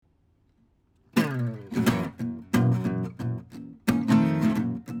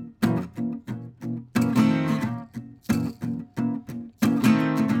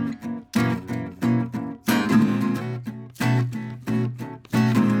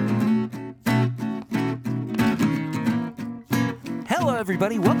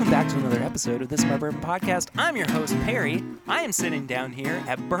everybody. Welcome back to another episode of This Is My Bourbon Podcast. I'm your host, Perry. I am sitting down here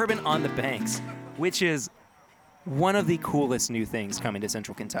at Bourbon on the Banks, which is one of the coolest new things coming to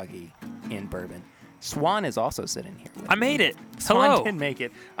Central Kentucky in bourbon. Swan is also sitting here. I made it. Swan Hello. did make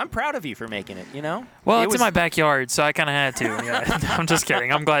it. I'm proud of you for making it, you know? Well, it's in my backyard, so I kind of had to. Yeah. I'm just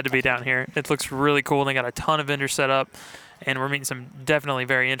kidding. I'm glad to be down here. It looks really cool. They got a ton of vendors set up, and we're meeting some definitely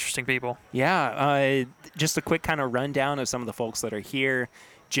very interesting people. Yeah, just a quick kind of rundown of some of the folks that are here.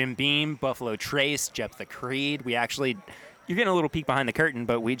 Jim Beam, Buffalo Trace, Jephthah Creed. You're getting a little peek behind the curtain,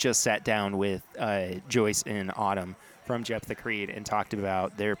 but we just sat down with Joyce and Autumn from Jephthah Creed and talked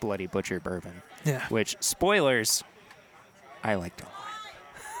about their Bloody Butcher bourbon. Yeah. Which, spoilers, I liked a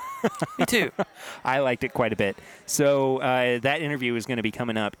lot. Me too. I liked it quite a bit. So that interview is going to be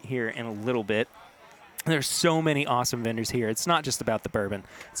coming up here in a little bit. There's so many awesome vendors here. It's not just about the bourbon.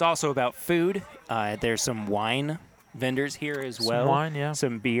 It's also about food. There's some wine vendors here as well. Some wine, yeah.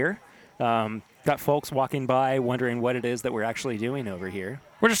 Some beer. Got folks walking by wondering what it is that we're actually doing over here.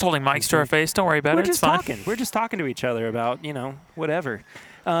 We're just holding mics to our face. Don't worry about it. It's fine. We're just talking to each other about, whatever.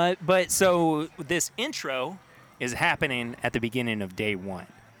 But so this intro is happening at the beginning of day one.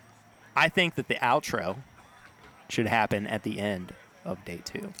 I think that the outro should happen at the end of day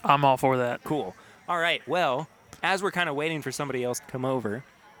two. I'm all for that. Cool. All right. Well, as we're kind of waiting for somebody else to come over,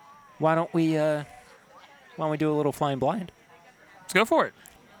 why don't we do a little flying blind? Let's go for it.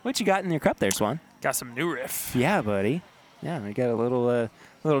 What you got in your cup there, Swan? Got some new riff. Yeah, buddy. Yeah, we got a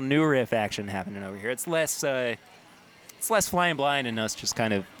little new riff action happening over here. It's less flying blind and us just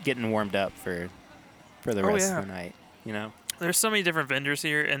kind of getting warmed up for the rest of the night. You know. There's so many different vendors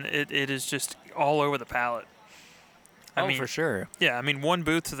here, and it is just all over the palette. I mean, for sure. Yeah, I mean, one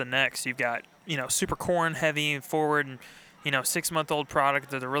booth to the next, you've got super corn heavy and forward, and 6-month-old product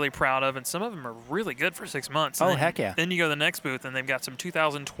that they're really proud of, and some of them are really good for 6 months. And heck yeah. Then you go to the next booth, and they've got some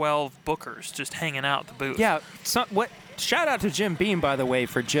 2012 Bookers just hanging out at the booth. Yeah. Shout out to Jim Beam, by the way,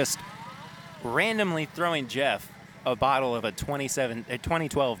 for just randomly throwing Jeff a bottle of a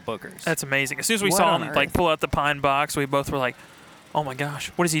 2012 Bookers. That's amazing. As soon as we saw him pull out the pine box, we both were like, "Oh my gosh,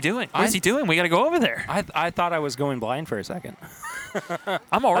 what is he doing? What is he doing? We got to go over there." I thought I was going blind for a second.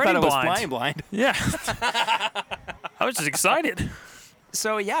 I'm already I thought blind. I was flying blind. Yeah. I was just excited.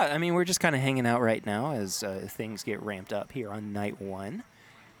 So, yeah, I mean, we're just kind of hanging out right now as things get ramped up here on night one.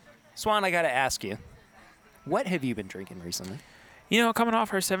 Swan, I got to ask you, what have you been drinking recently? Coming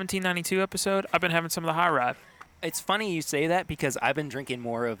off our 1792 episode, I've been having some of the High Rye. It's funny you say that because I've been drinking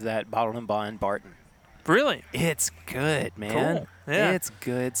more of that Bottled & Bond Barton. Really? It's good, man. Cool. Yeah. It's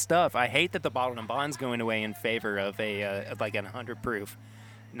good stuff. I hate that the Bottled & Bond's going away in favor of a 100 proof,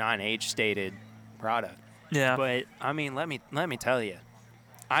 non-age stated product. Yeah. But I mean, let me tell you,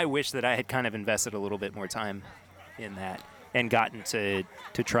 I wish that I had kind of invested a little bit more time in that and gotten to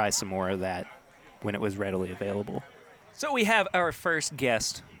try some more of that when it was readily available. So we have our first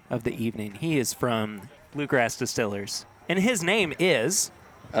guest of the evening. He is from Bluegrass Distillers, and his name is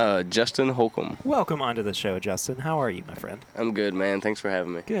Justin Holcomb. Welcome onto the show, Justin. How are you, my friend? I'm good, man. Thanks for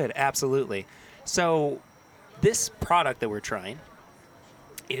having me. Good, absolutely. So this product that we're trying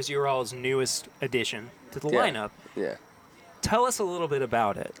is your all's newest addition to the lineup. Yeah. Tell us a little bit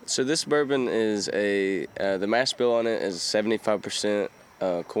about it. So this bourbon is the mash bill on it is 75%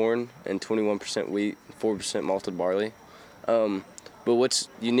 corn and 21% wheat, 4% malted barley. But what's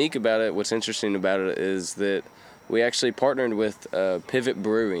unique about it, what's interesting about it is that we actually partnered with Pivot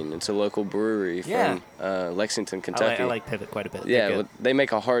Brewing. It's a local brewery from Lexington, Kentucky. I like Pivot quite a bit. Yeah, well, they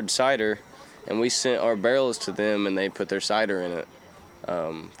make a hard cider, and we sent our barrels to them, and they put their cider in it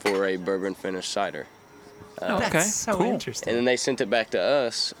for a bourbon finished cider. That's so cool. interesting. And then they sent it back to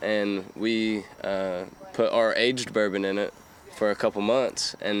us, and we put our aged bourbon in it for a couple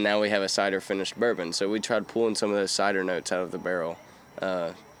months, and now we have a cider finished bourbon. So we tried pulling some of those cider notes out of the barrel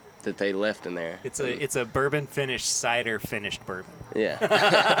that they left in there. It's a bourbon finished cider finished bourbon. Yeah.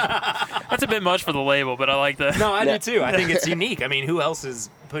 That's a bit much for the label, but I like that. No, I do too. I think it's unique. I mean, who else is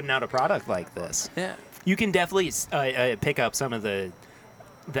putting out a product like this? Yeah. You can definitely pick up some of the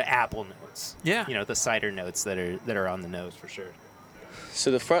apple notes. Yeah. The cider notes that are on the nose for sure. So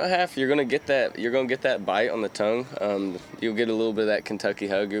the front half, you're gonna get that bite on the tongue. You'll get a little bit of that Kentucky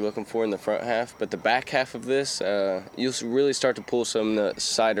hug you're looking for in the front half. But the back half of this, you'll really start to pull some of the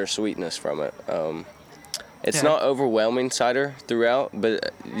cider sweetness from it. It's not overwhelming cider throughout,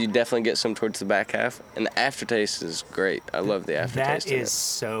 but you definitely get some towards the back half. And the aftertaste is great. I love the aftertaste. That is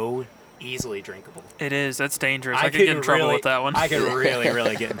so easily drinkable. It is. That's dangerous. I could get in trouble with that one. I could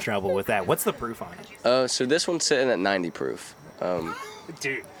really get in trouble with that. What's the proof on it? So this one's sitting at 90 proof.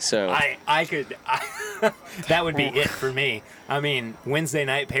 Dude, So I could, that would be it for me. I mean, Wednesday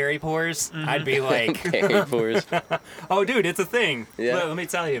night Perry pours, I'd be like, Perry pours. oh, dude, it's a thing. Yeah. Let me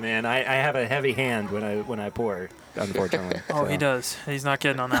tell you, man, I have a heavy hand when I pour, unfortunately. Oh, he So. does. He's not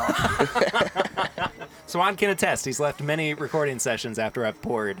kidding on that one. Swan can attest. He's left many recording sessions after I've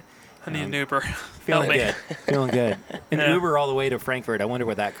poured. I need an Uber. Feeling Help me. good. Feeling good. An Yeah. Uber all the way to Frankfurt. I wonder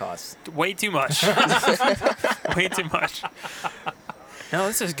what that costs. Way too much. Way too much. No,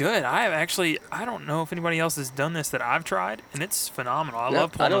 this is good. I don't know if anybody else has done this that I've tried, and it's phenomenal. I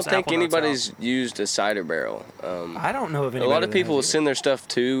love I pulling don't those think apple nuts out. anybody's used a cider barrel. I don't know if A anybody lot of that people will has send their stuff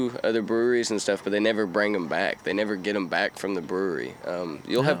to other breweries and stuff, but they never bring them back. They never get them back from the brewery.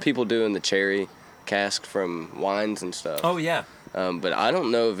 You'll have people doing the cherry cask from wines and stuff. it. Oh, yeah. But I don't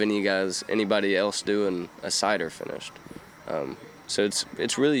know of anybody else doing a cider finished. So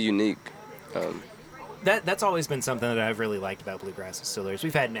it's really unique. That's always been something that I've really liked about Bluegrass Distillers.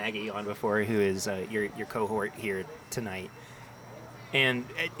 We've had Maggie on before, who is your cohort here tonight, and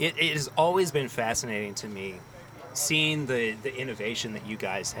it has always been fascinating to me seeing the innovation that you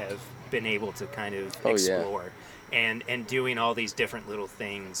guys have been able to kind of Oh, yeah. explore, and doing all these different little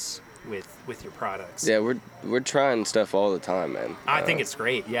things with your products. Yeah, we're trying stuff all the time, man. I think it's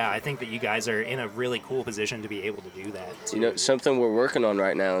great. Yeah, I think that you guys are in a really cool position to be able to do that. You know, something we're working on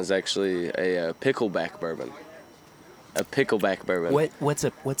right now is actually a pickleback bourbon. A pickleback bourbon. What's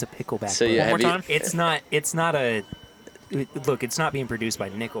a pickleback? So bourbon? yeah, One more time? It's not a. Look, it's not being produced by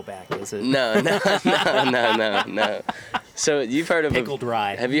Nickelback, is it? No. So you've heard of Pickled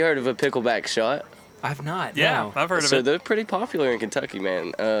rye. Have you heard of a pickleback shot? I've not. Yeah, No. I've heard of So it. they're pretty popular in Kentucky,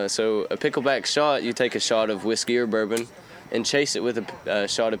 man. So a pickleback shot, you take a shot of whiskey or bourbon, and chase it with a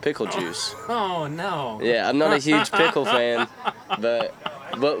shot of pickle juice. Oh no. Yeah, I'm not a huge pickle fan, but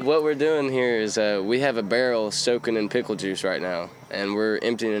what we're doing here is we have a barrel soaking in pickle juice right now, and we're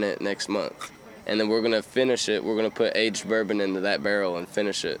emptying it next month. And then we're gonna finish it. We're gonna put aged bourbon into that barrel and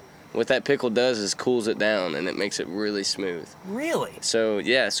finish it. What that pickle does is cools it down, and it makes it really smooth. Really? So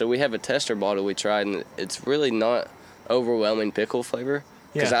yeah, so we have a tester bottle we tried, and it's really not overwhelming pickle flavor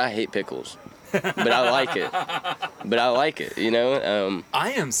because Yeah. I hate pickles, but I like it. You know.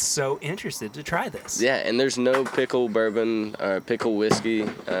 I am so interested to try this. Yeah, and there's no pickle bourbon or pickle whiskey.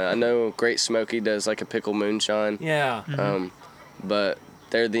 I know Great Smoky does like a pickle moonshine, Yeah. but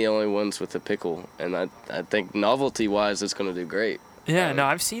they're the only ones with the pickle, and I think novelty-wise, it's gonna do great. Yeah, no,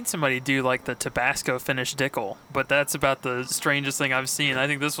 I've seen somebody do like the Tabasco finished Dickel, but that's about the strangest thing I've seen. I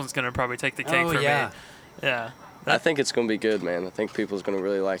think this one's going to probably take the cake Oh, for yeah. me. Yeah. I think it's gonna be good, man. I think people's gonna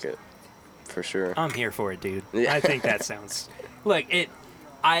really like it, for sure. I'm here for it, dude. Yeah. I think that sounds. Look,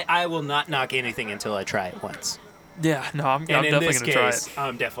 I will not knock anything until I try it once. Yeah, no, I'm And definitely in going this to try case, it.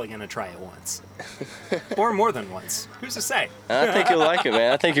 I'm definitely going to try it once. Or more than once. Who's to say? I think you'll like it,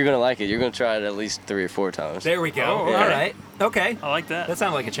 man. I think you're gonna like it. You're gonna try it at least 3 or 4 times. There we go. Oh, okay. All right. Okay. I like that. That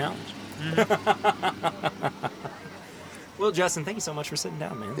sounded like a challenge. Well, Justin, thank you so much for sitting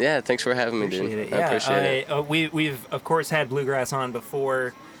down, man. Yeah, thanks for having me, Appreciate dude. it. I appreciate it. We've of course had Bluegrass on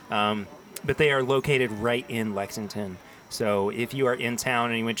before, but they are located right in Lexington. So if you are in town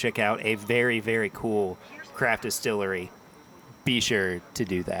and you want to check out a very, very cool craft distillery, be sure to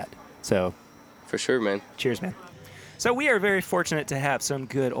do that. So For sure, man. cheers, man. So we are very fortunate to have some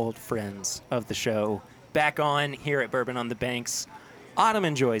good old friends of the show back on here at Bourbon on the Banks. Autumn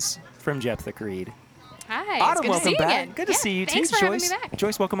and Joyce from Jephthah Creed. Hi, Autumn, it's good welcome to see you back. again. Good to Yeah, see you too, thanks for Joyce. having me back.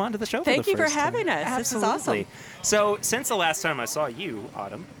 Joyce, welcome on to the show. Thank for the you for first time. having us. This is Absolutely. awesome. So since the last time I saw you,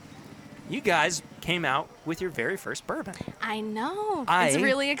 Autumn, you guys came out with your very first bourbon. I know. I- It's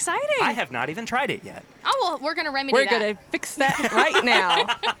really exciting. I have not even tried it yet. Oh, well, we're going to remedy We're that. going to fix that right now.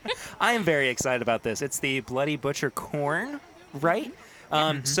 I am very excited about this. It's the Bloody Butcher Corn, right?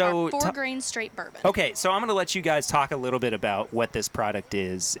 So Our ta- 4-grain straight bourbon. Okay, so I'm going to let you guys talk a little bit about what this product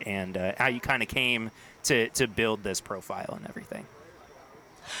is and how you kind of came to build this profile and everything.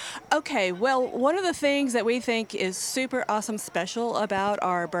 Okay, well, one of the things that we think is super awesome special about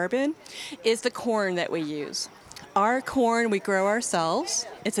our bourbon is the corn that we use. Our corn we grow ourselves.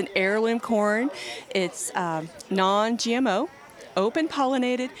 It's an heirloom corn. It's non-GMO, open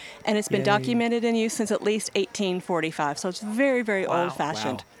pollinated, and it's been Yay. documented in use since at least 1845. So it's very, very Wow,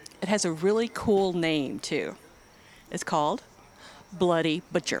 old-fashioned. wow. It has a really cool name too. It's called Bloody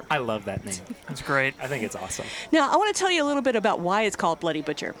Butcher. I love that name. That's great. I think it's awesome. Now, I want to tell you a little bit about why it's called Bloody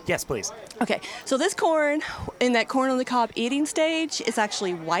Butcher. Yes, please. Okay, so this corn, in that corn on the cob eating stage, is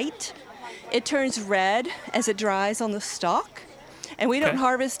actually white. It turns red as it dries on the stalk. And we don't Okay.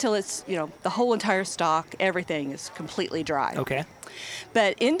 harvest till it's, the whole entire stalk, everything is completely dry. Okay.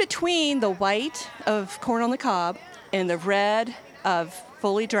 But in between the white of corn on the cob in the red of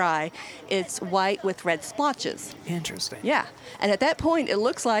fully dry, it's white with red splotches. Interesting. Yeah. And at that point, it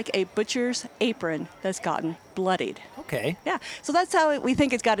looks like a butcher's apron that's gotten bloodied. Okay. Yeah. So that's how we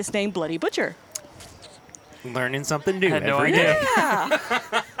think it's got its name, Bloody Butcher. Learning something new Had no every idea. day.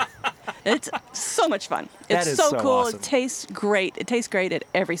 Yeah. It's so much fun. That It's is so so cool. awesome. It tastes great. It tastes great at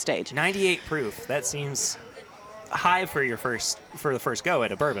every stage. 98 proof. That seems high for the first go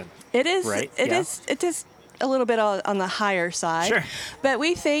at a bourbon. It is. Right, It yeah. is. It is a little bit on the higher side. Sure. But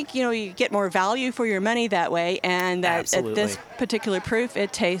we think you get more value for your money that way, and that Absolutely. at this particular proof,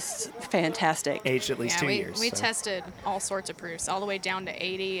 it tastes fantastic. Aged at least Yeah, 2 we, years. we so. tested all sorts of proofs, all the way down to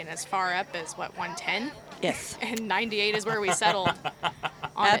 80 and as far up as, 110? Yes. And 98 is where we settled on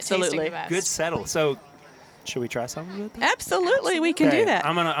it tasting Absolutely. the best. Good settle. So, should we try something with that? Absolutely, we can Okay, do that.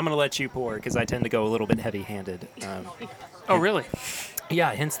 I'm gonna let you pour because I tend to go a little bit heavy-handed. Oh, really?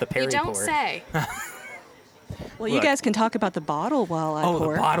 Yeah, hence the Perry You don't pour. say. Well, you Look. guys can talk about the bottle while I Oh,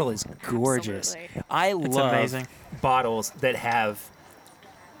 pour. the bottle is gorgeous. Absolutely. I love amazing. bottles that have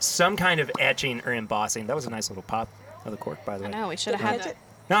some kind of etching or embossing. That was a nice little pop of the cork, by the way. No, we should have had that.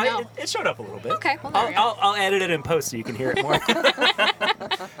 No, No. it showed up a little bit. Okay, well, there we go. I'll edit it in post so you can hear it more.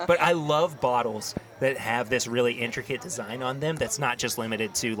 But I love bottles that have this really intricate design on them that's not just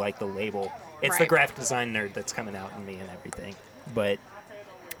limited to like the label. It's the Right. graphic design nerd that's coming out in me and everything. But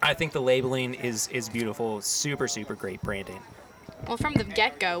I think the labeling is beautiful. Super, super great branding. Well, from the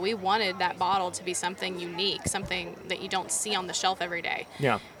get-go, we wanted that bottle to be something unique, something that you don't see on the shelf every day.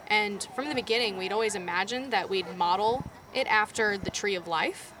 Yeah. And from the beginning, we'd always imagined that we'd model it after the Tree of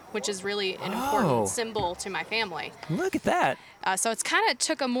Life, which is really an Oh. important symbol to my family. Look at that. So it's kind of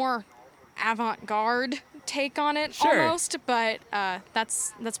took a more avant-garde take on it Sure. almost, but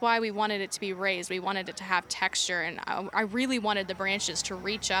that's why we wanted it to be raised. We wanted it to have texture, and I really wanted the branches to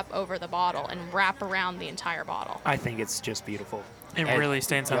reach up over the bottle and wrap around the entire bottle. I think it's just beautiful. It And really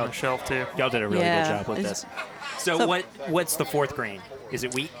stands on y'all- the shelf, too. Y'all did a really Yeah, good job with it's- this. So, so- what's the fourth grain? Is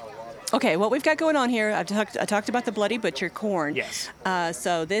it wheat? Okay, what we've got going on here, I talked about the Bloody Butcher corn. Yes.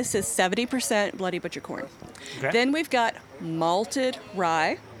 So this is 70% Bloody Butcher corn. Okay. Then we've got malted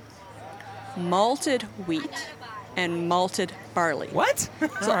rye, malted wheat, and malted barley. What?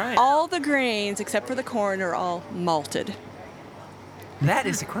 So All right. all the grains except for the corn are all malted. That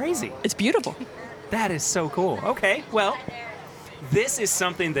is crazy. It's beautiful. That is so cool. Okay, well, this is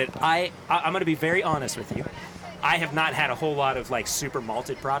something that I'm going to be very honest with you. I have not had a whole lot of like super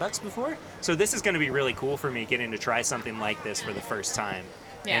malted products before, so this is going to be really cool for me getting to try something like this for the first time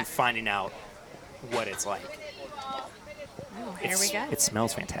Yeah. and finding out what it's like. Oh, here we go. It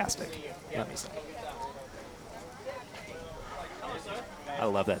smells fantastic. Let me see. I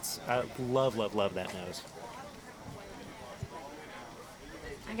love that. I love that nose.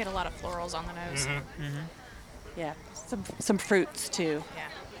 I get a lot of florals on the nose. Mm-hmm. Yeah, some fruits too. Yeah.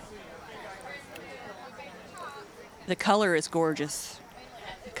 The color is gorgeous.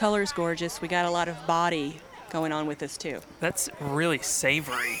 The color is gorgeous. We got a lot of body going on with this too. That's really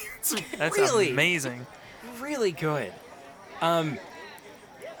savory. That's really- amazing. Really good.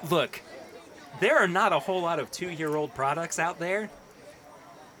 Look, there are not a whole lot of 2-year-old products out there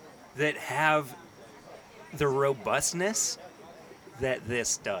that have the robustness that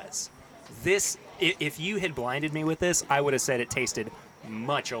this does. This, if you had blinded me with this, I would have said it tasted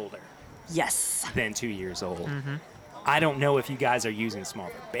much older Yes. than 2 years old. I don't know if you guys are using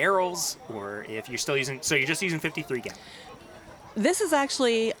smaller barrels or if you're still using, so you're just using 53 gallon. This is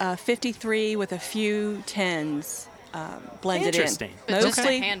actually 53 with a few 10s blended Interesting. in. But just a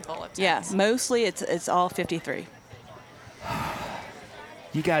Mostly, handful of yeah, tens. mostly it's all 53.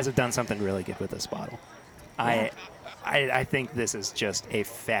 You guys have done something really good with this bottle. I think this is just a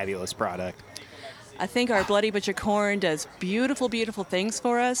fabulous product. I think our Bloody Butcher corn does beautiful, beautiful things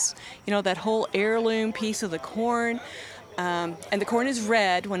for us. You know, that whole heirloom piece of the corn. And the corn is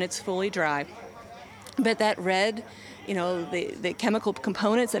red when it's fully dry. But that red, you know, the chemical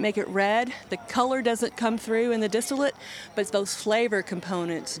components that make it red, the color doesn't come through in the distillate, but those flavor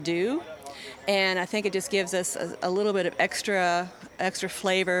components do. And I think it just gives us a little bit of extra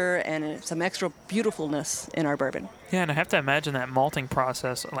flavor and some extra beautifulness in our bourbon. Yeah, and I have to imagine that malting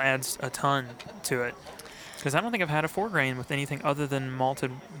process adds a ton to it. Because I don't think I've had a 4-grain with anything other than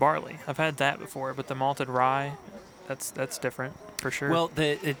malted barley. I've had that before, but the malted rye, that's different for sure. Well,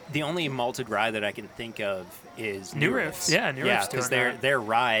 the only malted rye that I can think of is New New Riff's. Riff's. Yeah, New Riff's because doing their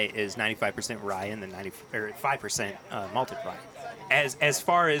rye is 95% rye and then 5% malted rye. As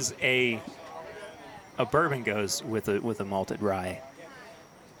far as a bourbon goes with a malted rye,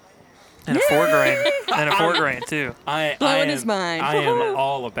 And a 4-grain. And a 4-grain, too. Blowing his mind. I am Woohoo.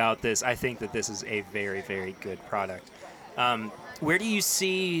 all about this. I think that this is a very, very good product. Where do you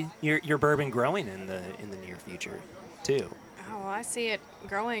see your bourbon growing in the near future, too? Oh, I see it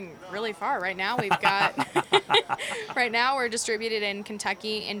growing really far. Right now, we've got. Right now, we're distributed in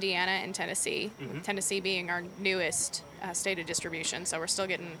Kentucky, Indiana, and Tennessee. Tennessee being our newest state of distribution, so we're still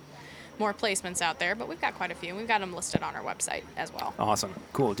getting more placements out there, but we've got quite a few. We've got them listed on our website as well. Awesome.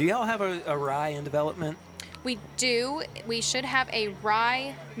 Cool. Do y'all have a rye in development? We do. We should have a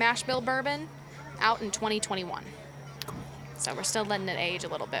rye mash bill bourbon out in 2021. So we're still letting it age a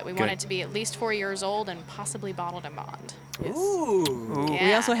little bit. We want Good. it to be at least 4 years old and possibly bottled in bond. Ooh. Yeah.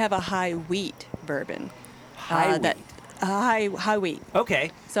 We also have a high wheat bourbon. High That high wheat.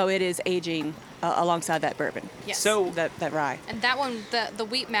 Okay. So it is aging alongside that bourbon. Yes. So That rye. And that one, the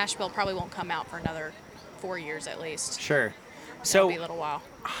wheat mash bill probably won't come out for another 4 years at least. sure. It'll So be a little while.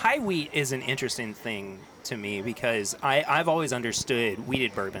 high wheat is an interesting thing to me because I've always understood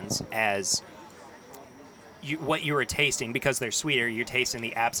wheated bourbons as what you were tasting, because they're sweeter, you're tasting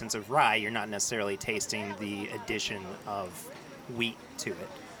the absence of rye. You're not necessarily tasting the addition of wheat to it.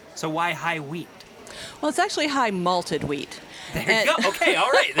 So why high wheat? Well, it's actually high malted wheat. There you go. Okay, all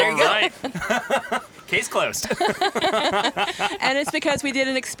right. There you go. Right. Case closed. And it's because we did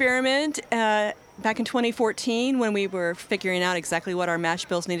an experiment back in 2014 when we were figuring out exactly what our mash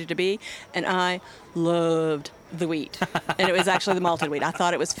bills needed to be, and I loved the wheat. And it was actually the malted wheat. I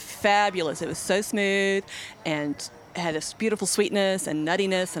thought it was fabulous. It was so smooth and had this beautiful sweetness and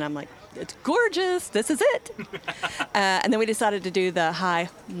nuttiness, and I'm like, it's gorgeous. This is it. And then we decided to do the high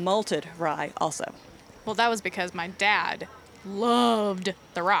malted rye also. Well, that was because my dad loved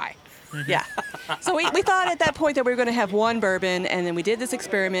the rye. Yeah. So we thought at that point that we were going to have one bourbon, and then we did this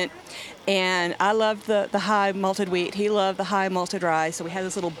experiment, and I loved the high malted wheat. He loved the high malted rye. So we had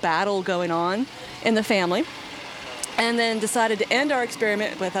this little battle going on in the family, and then decided to end our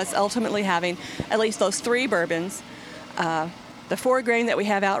experiment with us ultimately having at least those 3 bourbons, the 4-grain that we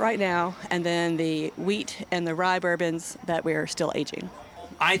have out right now, and then the wheat and the rye bourbons that we're still aging.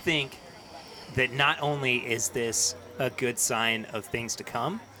 I think that not only is this a good sign of things to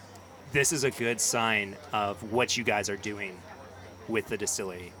come, this is a good sign of what you guys are doing with the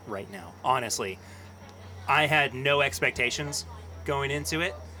distillery right now. Honestly, I had no expectations going into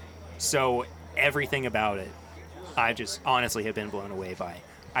it, so everything about it, I just honestly have been blown away by.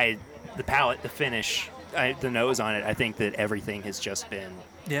 The palate, the finish, the nose on it, I think that everything has just been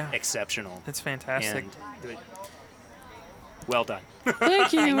Yeah. exceptional. It's fantastic. And well done.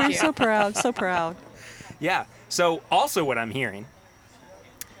 Thank you. Thank We're you. so proud. So proud. Yeah. So also what I'm hearing,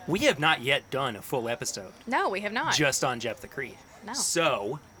 we have not yet done a full episode No, we have not. just on Jeff the Creed. No.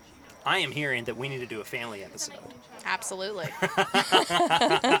 So I am hearing that we need to do a family episode Absolutely.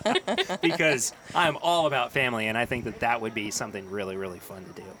 because I'm all about family, and I think that that would be something really, really fun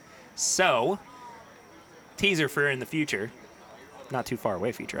to do. So, teaser for in the future, not too far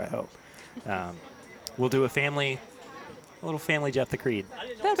away future, I hope. We'll do a little family Jeff the Creed.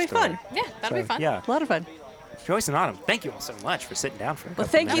 That'll be story. fun. Yeah, that'll be fun. Yeah. A lot of fun. Joyce and Autumn, thank you all so much for sitting down for a Well,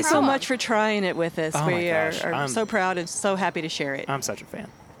 couple thank you minutes. so problem. much for trying it with us. Oh my we gosh, are I'm- so proud and so happy to share it. I'm such a fan.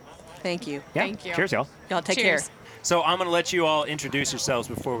 Thank you. Yeah. Thank you. Cheers, y'all. Y'all take Cheers. care. So I'm going to let you all introduce yourselves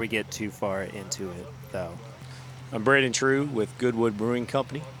before we get too far into it, though. I'm Brandon True with Goodwood Brewing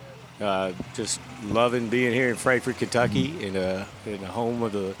Company. Just loving being here in Frankfort, Kentucky, in the home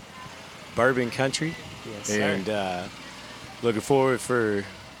of the bourbon country, Yes, sir. and looking forward for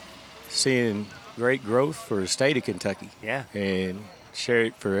seeing great growth for the state of Kentucky. Yeah. And share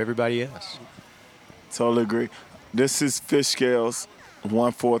it for everybody else. Totally agree. This is Fish Scales,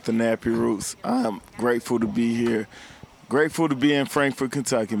 1/4 of Nappy Roots. I'm grateful to be here. Grateful to be in Frankfort,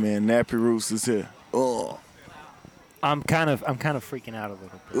 Kentucky, man. Nappy Roots is here. Oh, I'm kind of freaking out a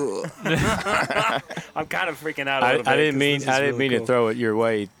little bit. I'm kind of freaking out a little bit. I didn't 'cause mean this is really to cool. throw it your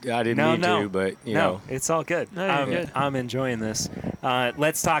way. I didn't mean to, but you know. it's all good. No, you're good. I'm enjoying this.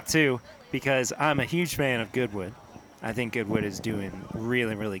 Let's talk too, because I'm a huge fan of Goodwood. I think Goodwood is doing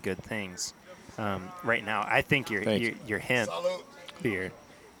really, really good things right now. I think your Thank you. your hemp beer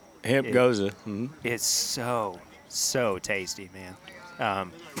Hemp It- Goza. is so tasty,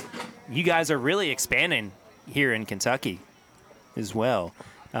 man. You guys are really expanding here in Kentucky as well.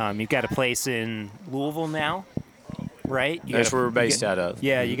 You've got a place in Louisville now, right? You That's got a- where we're you based got- out of.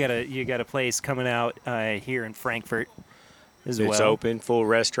 Yeah, you got a place coming out here in Frankfort as It's well. open, full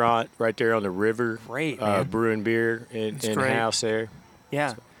restaurant right there on the river. Great, man. Brewing beer in great. house there.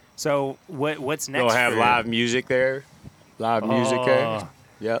 Yeah. So what's next? We'll have for- live music there. Live music Oh. there.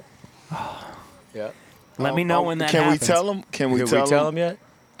 Yep. Yep. Let me know when that Can happens. we tell them? Can we Did tell we tell them? them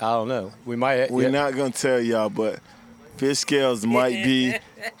yet? I don't know. We might. We're not gonna tell y'all, but Fish Scales might be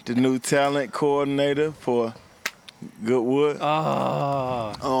the new talent coordinator for Goodwood.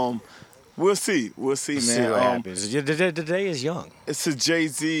 We'll see. We'll see, man. See what happens. The day is young. It's a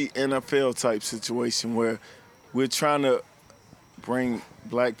Jay-Z NFL type situation where we're trying to bring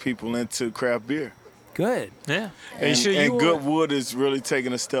black people into craft beer. Good. Yeah. And Goodwood is really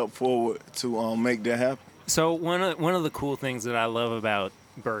taking a step forward to make that happen. So one of the cool things that I love about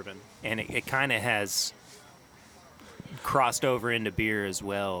bourbon, and it kind of has crossed over into beer as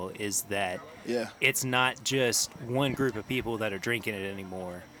well, is that it's not just one group of people that are drinking it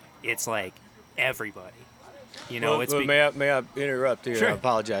anymore. It's like everybody. You know, may I interrupt here? Sure. I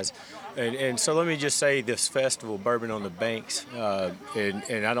apologize. And so let me just say this festival, Bourbon on the Banks,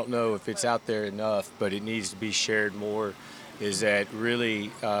 and I don't know if it's out there enough, but it needs to be shared more, is that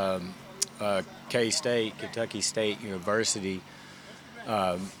really K-State, Kentucky State University,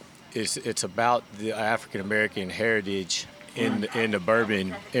 it's about the African-American heritage in the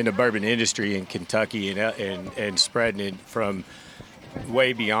bourbon industry in Kentucky and spreading it from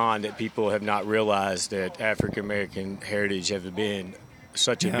way beyond that. People have not realized that African-American heritage has been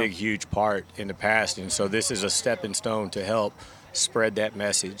such a big, huge part in the past. And so this is a stepping stone to help spread that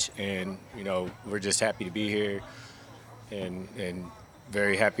message. And, you know, we're just happy to be here and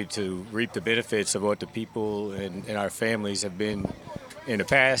very happy to reap the benefits of what the people and our families have been in the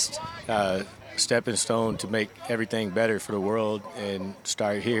past. Stepping stone to make everything better for the world and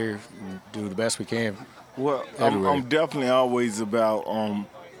start here and do the best we can. Well, I'm definitely always about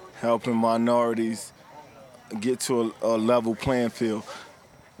helping minorities get to a level playing field.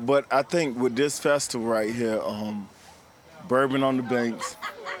 But I think with this festival right here, Bourbon on the Banks,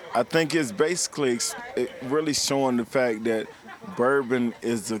 I think it's basically really showing the fact that bourbon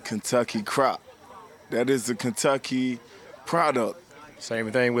is a Kentucky crop. That is a Kentucky product.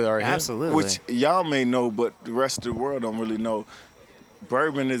 Same thing with our hemp. Absolutely. Which y'all may know, but the rest of the world don't really know.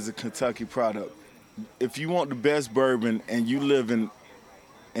 Bourbon is a Kentucky product. If you want the best bourbon and you live in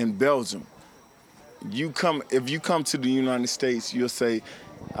Belgium, if you come to the United States, you'll say,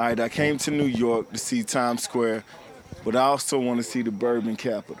 all right, I came to New York to see Times Square, but I also want to see the bourbon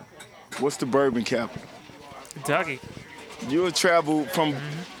capital. What's the bourbon capital? Kentucky. You'll travel from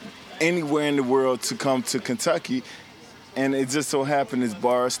anywhere in the world to come to Kentucky, and it just so happened it's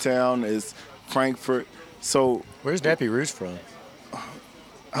Bardstown, it's Frankfurt. So where's Nappy Roots from?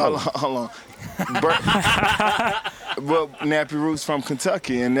 Hold on. Well, Nappy Roots from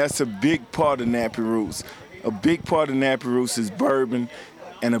Kentucky, and that's a big part of Nappy Roots. A big part of Nappy Roots is bourbon,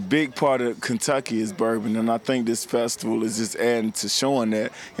 and a big part of Kentucky is bourbon. And I think this festival is just adding to showing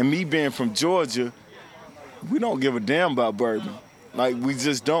that. And me being from Georgia, we don't give a damn about bourbon. Like, we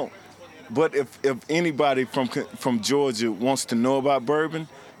just don't. But if anybody from Georgia wants to know about bourbon,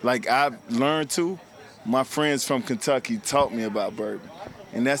 like I've learned to, my friends from Kentucky taught me about bourbon.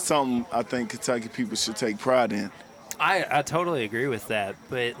 And that's something I think Kentucky people should take pride in. I totally agree with that.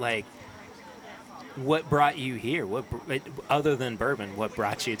 But, like, what brought you here? What other than bourbon, what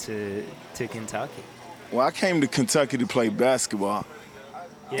brought you to Kentucky? Well, I came to Kentucky to play basketball.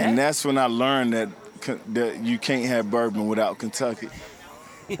 Yeah? And that's when I learned that you can't have bourbon without Kentucky.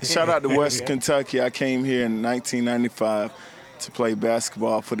 Shout out to West Kentucky. I came here in 1995 to play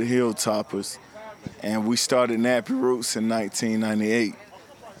basketball for the Hilltoppers. And we started Nappy Roots in 1998.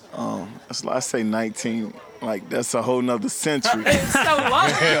 I say 19, like that's a whole nother century. It's so long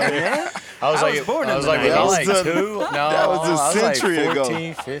ago, man. I was born in the 90s. That was like two? No, that was a century like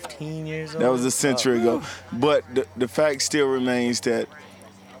 14, ago. 15 years old. That was a century ago. But the fact still remains that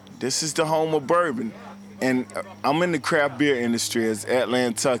this is the home of bourbon. And I'm in the craft beer industry as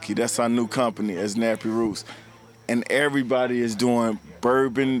Atlantucky. That's our new company as Nappy Roots. And everybody is doing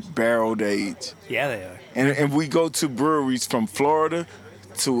bourbon barreled aged. Yeah, they are. And we go to breweries from Florida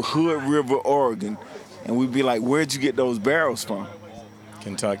to Hood River, Oregon. And we be like, where'd you get those barrels from?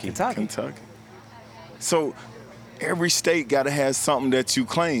 Kentucky. So every state got to have something that you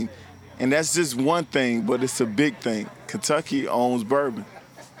claim. And that's just one thing, but it's a big thing. Kentucky owns bourbon.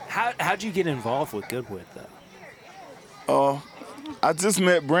 How'd you get involved with Goodwood, though? I just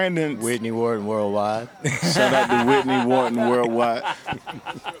met Brandon. Whitney Wharton Worldwide. Shout out to Whitney Wharton Worldwide.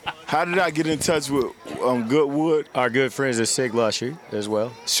 How did I get in touch with Goodwood? Our good friends at Sig Lusher as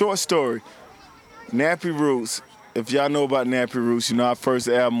well. Short story. Nappy Roots. If y'all know about Nappy Roots, you know our first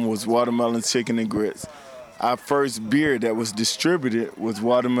album was Watermelon Chicken and Grits. Our first beer that was distributed was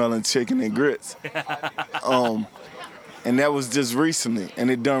Watermelon Chicken and Grits. And that was just recently,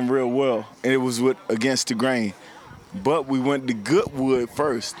 and it done real well. And it was with Against the Grain. But we went to Goodwood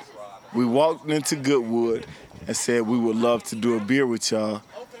first. We walked into Goodwood and said we would love to do a beer with y'all.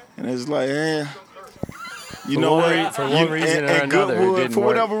 And it's like, you For know one what? rea- for one reason or another, it Goodwood, didn't for work.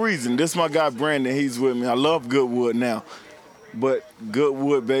 whatever reason, this is my guy Brandon. He's with me. I love Goodwood now, but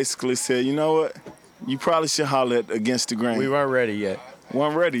Goodwood basically said, you know what? You probably should holler at Against the Grain. We weren't ready yet.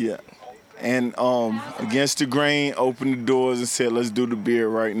 Weren't ready yet. And Against the Grain opened the doors and said, let's do the beer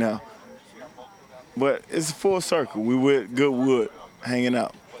right now. But it's a full circle. We with Goodwood hanging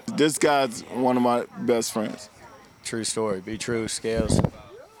out. This guy's one of my best friends. True story. Be true, Scales.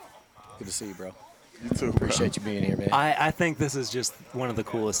 Good to see you, bro. You too, bro. Appreciate you being here, man. I think this is just one of the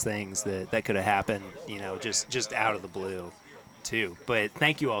coolest things that could have happened, just out of the blue, too. But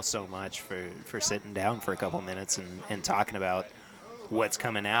thank you all so much for sitting down for a couple minutes and talking about what's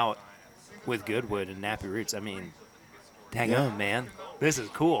coming out with Goodwood and Nappy Roots. I mean, dang on, man. This is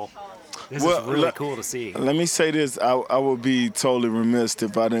cool. This is really cool to see. Let me say this. I would be totally remiss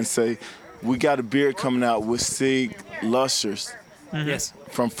if I didn't say we got a beer coming out with Sig Lushers Yes.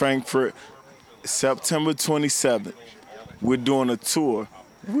 from Frankfurt, September 27th. We're doing a tour.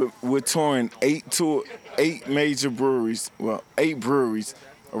 We're touring 8 major breweries, 8 breweries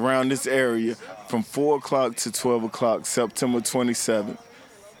around this area from 4 o'clock to 12 o'clock, September 27th.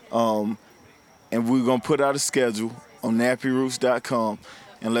 And we're going to put out a schedule on nappyroots.com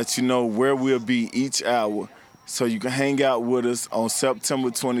and let you know where we'll be each hour so you can hang out with us on September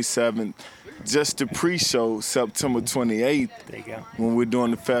 27th. Just the pre-show, September 28th, There you go. when we're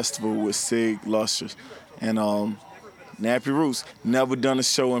doing the festival with Sig Lushers. And Nappy Roots, never done a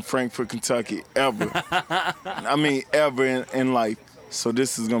show in Frankfort, Kentucky, ever. I mean, ever in life. So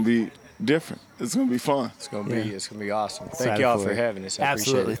this is going to be different. It's going to be fun. It's gonna be awesome. Thank Excited y'all for for it. having us. I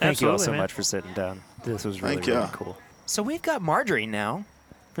Absolutely. appreciate it. Thank you all Absolutely, so man. much for sitting down. This was really, Thank really y'all. cool. So we've got Marjorie now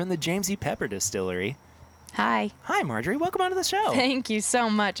from the James E. Pepper Distillery. Hi. Hi, Marjorie. Welcome onto the show. Thank you so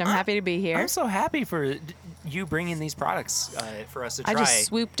much. I'm happy to be here. I'm so happy for you bringing these products for us to try. I just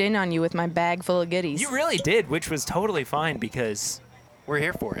swooped in on you with my bag full of goodies. You really did, which was totally fine because we're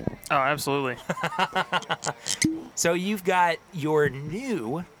here for it. Oh, absolutely. So you've got your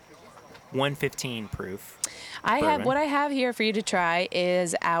new 115 proof. Bourbon. What I have here for you to try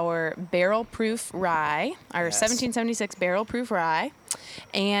is our barrel proof rye, our Yes. 1776 barrel proof rye.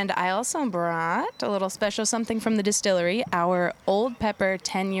 And I also brought a little special something from the distillery, our Old Pepper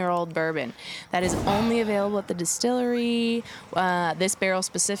 10-year-old bourbon. That is only available at the distillery. This barrel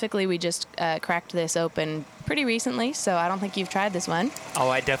specifically, we just cracked this open pretty recently, so I don't think you've tried this one. Oh,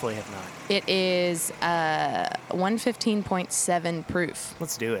 I definitely have not. It is 115.7 proof.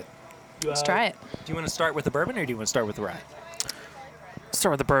 Let's do it. Let's try it. Do you want to start with the bourbon or do you want to start with the rye? Let's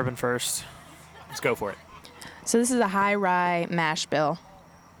start with the bourbon first. Let's go for it. So this is a high rye mash bill.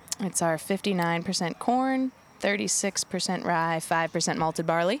 It's our 59% corn, 36% rye, 5% malted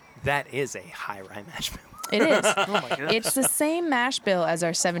barley. That is a high rye mash bill. It is. Oh my goodness. It's the same mash bill as our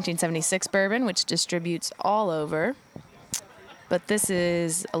 1776 bourbon, which distributes all over. But this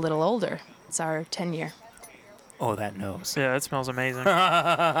is a little older. It's our 10-year. Oh, that nose. Yeah, it smells amazing.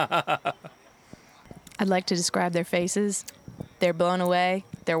 I'd like to describe their faces. They're blown away.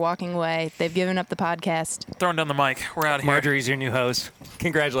 They're walking away. They've given up the podcast. Throwing down the mic. We're out of here. Marjorie's your new host.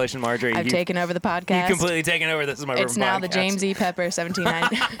 Congratulations, Marjorie. I've taken over the podcast. You've completely taken over. This is my It's bourbon now the podcast. James E. Pepper 179.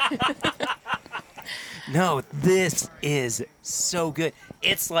 No, this is so good.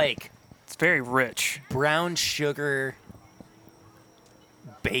 It's like It's very rich. brown sugar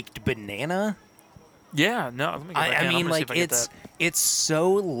baked banana. Yeah, no. Let me go back in. I I'm mean, gonna see like if I get that. it's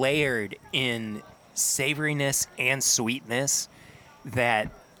so layered in savoriness and sweetness that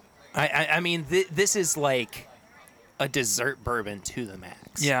I mean this is like a dessert bourbon to the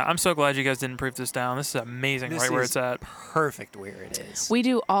max. Yeah, I'm so glad you guys didn't proof this down. This is amazing This right where is it's at. perfect where it is. We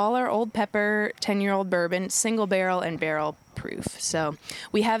do all our Old Pepper 10-year-old bourbon, single barrel and barrel proof. So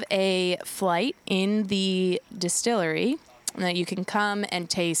we have a flight in the distillery that you can come and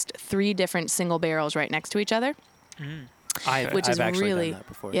taste 3 different single barrels right next to each other, which I've is actually really, done that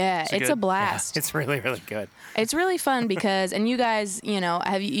before. yeah, Is it it's a good? blast. It's really, really good. It's really fun because, and you guys, you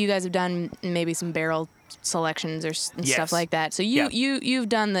guys have done maybe some barrel selections or and Yes. stuff like that. So you've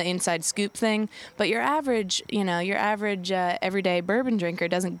done the inside scoop thing, but your average everyday bourbon drinker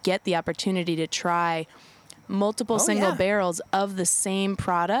doesn't get the opportunity to try multiple single yeah. barrels of the same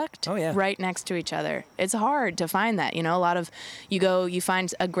product Oh, yeah. right next to each other. It's hard to find that. A lot of you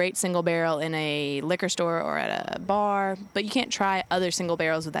find a great single barrel in a liquor store or at a bar, but you can't try other single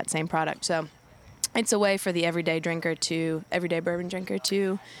barrels of that same product. So it's a way for the everyday bourbon drinker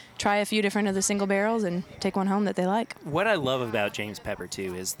to try a few different of the single barrels and take one home that they like. What I love about James Pepper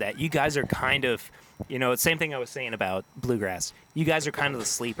too is that you guys are kind of, it's same thing I was saying about Bluegrass. You guys are kind of the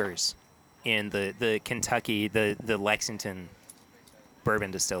sleepers in the Kentucky, the Lexington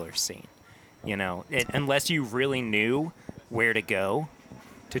bourbon distiller scene. You know, unless you really knew where to go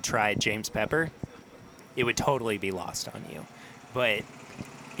to try James Pepper, it would totally be lost on you. But,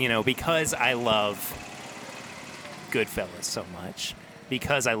 you know, because I love Goodfellas so much,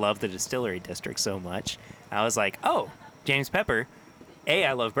 because I love the distillery district so much, I was like, oh, James Pepper, A,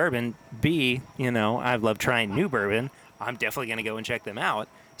 I love bourbon, B, you know, I love trying new bourbon. I'm definitely going to go and check them out.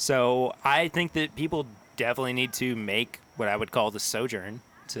 So I think that people definitely need to make what I would call the sojourn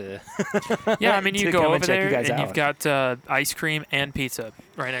to Yeah, I mean, you to go come over check you there guys and out. you've got ice cream and pizza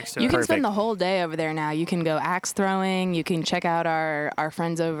right next to You it. can Perfect. spend the whole day over there now. You can go axe throwing. You can check out our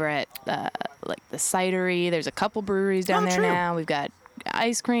friends over at like the cidery. There's a couple breweries down there true. now. We've got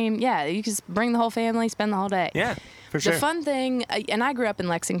ice cream. Yeah, you just bring the whole family, spend the whole day. Yeah, for sure. The fun thing, and I grew up in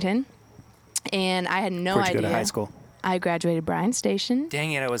Lexington, and I had no Where'd you idea. go to high school? I graduated Bryan Station,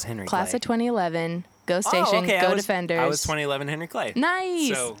 Dang it, I was Henry class Clay. of 2011. Go Station, Oh, okay, go I was, Defenders. I was 2011 Henry Clay.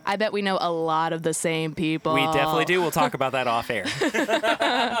 Nice. So- I bet we know a lot of the same people. We definitely do. We'll talk about that off air.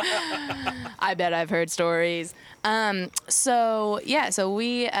 I bet I've heard stories. So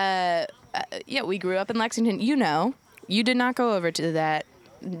we we grew up in Lexington. You know, you did not go over to that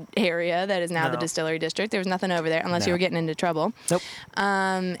area that is now the No. distillery district. There was nothing over there unless you No. were getting into trouble. Nope.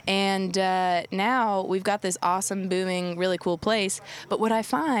 And now we've got this awesome, booming, really cool place. But what I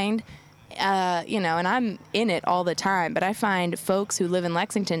find, and I'm in it all the time, but I find folks who live in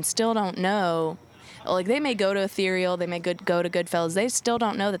Lexington still don't know. Like, they may go to Ethereal, they may go to Goodfellas, they still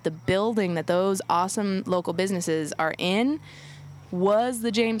don't know that the building that those awesome local businesses are in was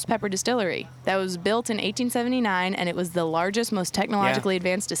the James Pepper Distillery. That was built in 1879, and it was the largest, most technologically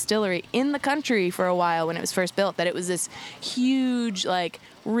advanced distillery in the country for a while when it was first built. That it was this huge, like,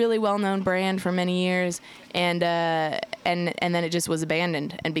 really well-known brand for many years, and then it just was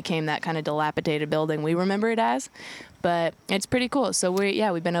abandoned and became that kind of dilapidated building we remember it as. But it's pretty cool. So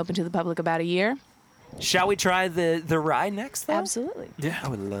we've been open to the public about a year. Shall we try the rye next, though? Absolutely. Yeah, I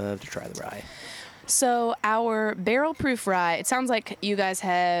would love to try the rye. So our barrel proof rye, it sounds like you guys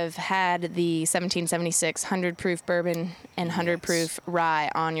have had the 1776 100 proof bourbon and 100 proof rye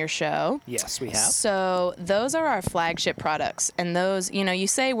on your show. Yes, we have. So those are our flagship products. And those, you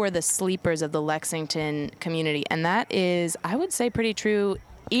say we're the sleepers of the Lexington community. And that is, I would say, pretty true.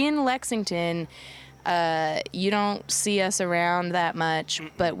 In Lexington, you don't see us around that much,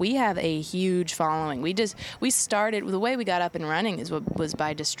 but we have a huge following. We started, the way we got up and running was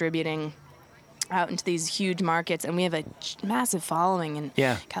by distributing out into these huge markets, and we have a massive following in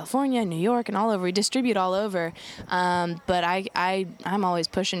California, New York, and all over. We distribute all over, but I'm always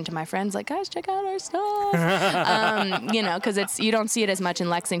pushing to my friends, like, guys, check out our stuff, because you don't see it as much in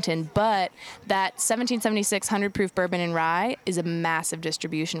Lexington. But that 1776 100 proof bourbon and rye is a massive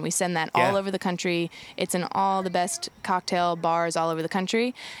distribution. We send that all over the country. It's in all the best cocktail bars all over the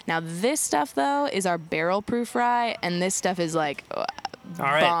country. Now, this stuff, though, is our barrel proof rye, and this stuff is like All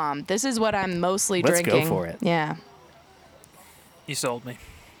right. bomb. This is what I'm mostly Let's drinking. go for it. Yeah. You sold me.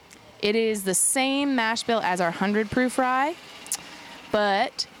 It is the same mash bill as our 100 proof rye,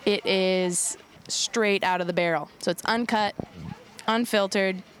 but it is straight out of the barrel. So it's uncut,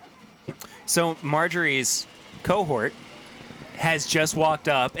 unfiltered. So Marjorie's cohort has just walked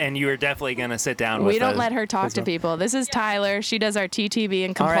up, and you are definitely going to sit down with We don't us let her talk as to well. people. This is Tyler. She does our TTB and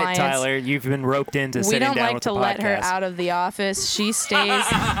All compliance. right, Tyler, you've been roped into We sitting don't down like with to the let her podcast. out of the office. She stays.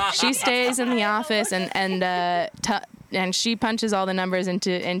 In the office and she punches all the numbers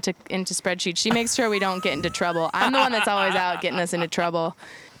into spreadsheets. She makes sure we don't get into trouble. I'm the one that's always out getting us into trouble.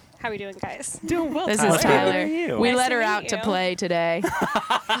 How are we doing, guys? Doing well, This Tyler. is How are Tyler. you? We Nice let to her meet out to you. play today.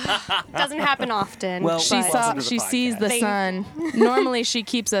 Doesn't happen often. Well, She Welcome to the she sees the podcast. sun. Normally she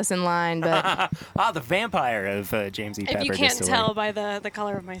keeps us in line, but the vampire of James E. Pepper if you can't Distillery. tell by the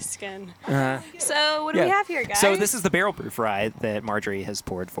color of my skin. So what do Yeah. we have here, guys? So this is the barrel proof rye that Marjorie has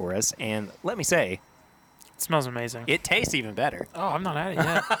poured for us, and let me say, It smells amazing. it tastes even better. Oh, I'm not at it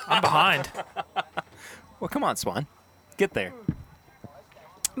yet. I'm behind. Well, come on, Swan. Get there.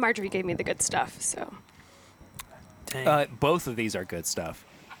 Marjorie gave me the good stuff. So Dang. Both of these are good stuff.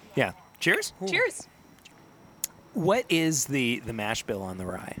 Yeah. Cheers. cheers. What is the mash bill on the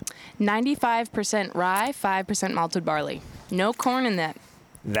rye? 95% rye, 5% malted barley. No corn in that.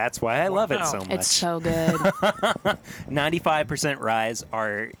 That's why I love it Wow. so much. It's so good. 95% ryes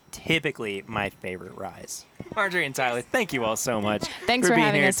are typically my favorite ryes. Marjorie and Tyler, thank you all so much. Thanks for being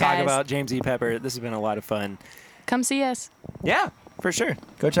having here us, to talk guys. about James E. Pepper. This has been a lot of fun. Come see us. Yeah, for sure.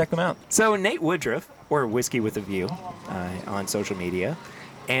 Go check them out. So Nate Woodruff, or Whiskey with a View, on social media,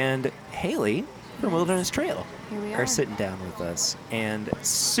 and Haley from Wilderness Trail Here we are are. sitting down with us. And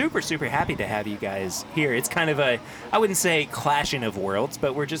super, super happy to have you guys here. It's kind of a, I wouldn't say clashing of worlds,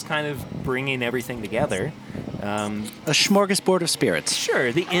 but we're just kind of bringing everything together. A smorgasbord of spirits.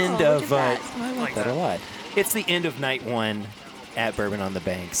 Sure, the end look of, at that. I like that a lot. It's the end of night one at Bourbon on the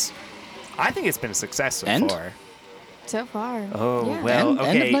Banks. I think it's been a success so End? far. So far. Oh, Yeah. well, End of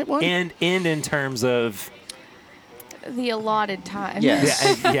okay. night one? End in terms of, The allotted time.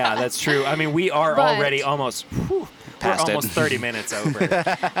 Yes. yeah, that's true. I mean, we are But- already almost, we're Past it. almost 30 minutes over.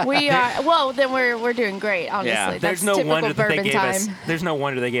 We are. Well, then we're doing great. Honestly, Yeah. That's There's no typical wonder that they bourbon gave time. us. There's no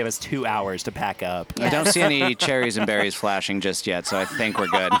wonder they gave us 2 hours to pack up. I don't see any cherries and berries flashing just yet, so I think we're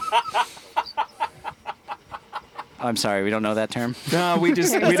good. I'm sorry, we don't know that term. No, we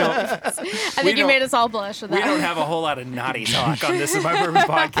don't. I think you don't- made us all blush with We that. don't have a whole lot of naughty talk on this in my bourbon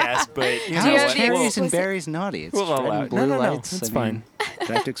podcast, but you How know Yeah, is what? the cherries and explicit- berries naughty? It's We'll red allow and it. blue No, lights. it's I fine. mean,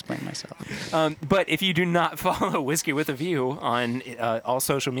 do I have to explain myself? But if you do not follow Whiskey with a View on all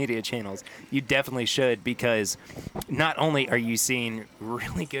social media channels, you definitely should, because not only are you seeing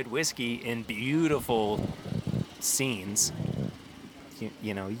really good whiskey in beautiful scenes,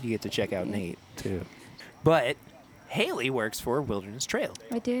 you know, you get to check out Nate too. But Haley works for Wilderness Trail,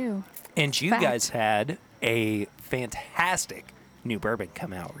 I do. and you Fact. guys had a fantastic new bourbon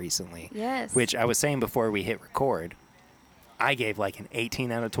come out recently. Yes. Which I was saying before we hit record, I gave like an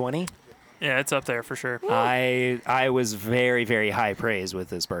 18 out of 20. Yeah, it's up there for sure. I was very, very high praise with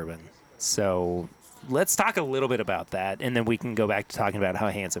this bourbon. So let's talk a little bit about that, and then we can go back to talking about how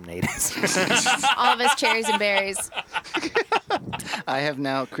handsome Nate is. All of us cherries and berries. I have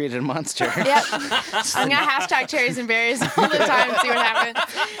now created a monster. Yep. I'm gonna hashtag cherries and berries all the time and see what happens.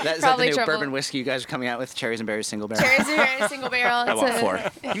 Is that the Probably new trouble. bourbon whiskey you guys are coming out with? Cherries and berries single barrel? Cherries and berries single barrel. I It's want a-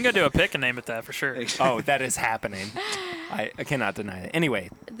 4. You can go do a pick and name it that for sure. Oh, that is happening. I cannot deny it. Anyway,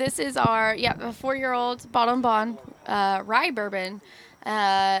 This is our a 4-year-old bottle and bond rye bourbon.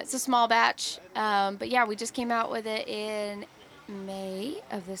 It's a small batch, but yeah, we just came out with it in May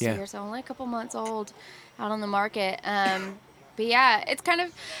of this Yeah. year, so only a couple months old, out on the market. But yeah,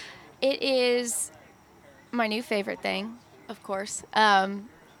 it is my new favorite thing, of course,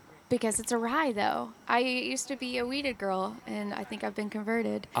 because it's a rye though. I used to be a weeded girl, and I think I've been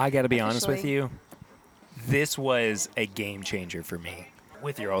converted. I got to be honest with Officially. you. This was a game changer for me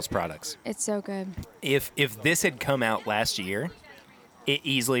with your all's products. It's so good. If this had come out last year, it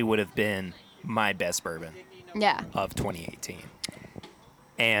easily would have been my best bourbon Yeah. of 2018.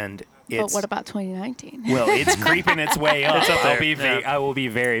 And But it's what about 2019? well, it's creeping its way up. It's up there, yeah. I will be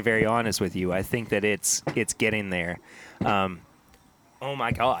very, very honest with you. I think that it's getting there. Oh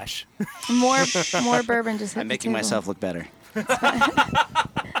my gosh. More bourbon just hit I'm the making table. myself look better.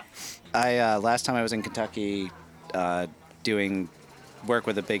 I last time I was in Kentucky doing work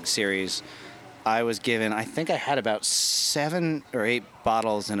with a big series, I was given, I think I had about 7 or 8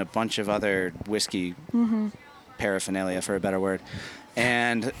 bottles and a bunch of other whiskey paraphernalia, for a better word.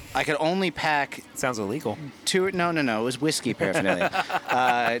 And I could only pack Sounds illegal. 2. No, it was whiskey paraphernalia.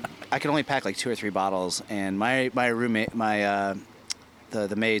 I could only pack like 2 or 3 bottles, and my roommate,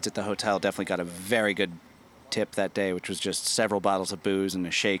 the maids at the hotel definitely got a very good tip that day, which was just several bottles of booze and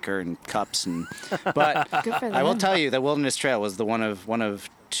a shaker and cups. But Good for I will them. tell you that Wilderness Trail was the one of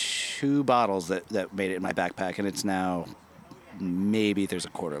 2 bottles that made it in my backpack, and it's now maybe there's a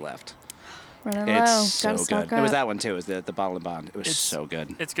quarter left. Running low. It's so Gotta good. stock It was up. that one too. It was the bottle and bond. It was It's- so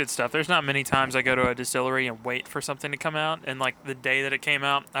good. It's good stuff. There's not many times I go to a distillery and wait for something to come out. And like the day that it came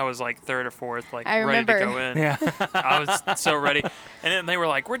out, I was like 3rd or 4th, like I ready to remember. go in. Yeah. I was so ready. And then they were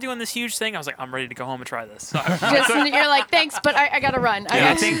like, "We're doing this huge thing." I was like, "I'm ready to go home and try this." So Just, you're like, thanks, but I gotta run. Yeah, I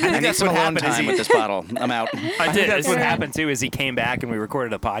gotta- think I need that's some what alone happened. Is time he, with this bottle. I'm out. I think that's what Yeah. happened too. Is he came back and we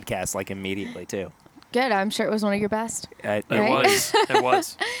recorded a podcast like immediately too. Good. I'm sure it was one of your best. it Right? was. It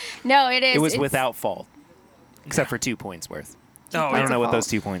was. No, it is. It was It's- without fault, except for 2 points worth. Oh, I don't know what fault. those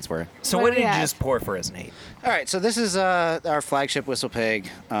 2 points were. So What what do did we you have? just pour for us, Nate? All right, so this is our flagship Whistle Pig.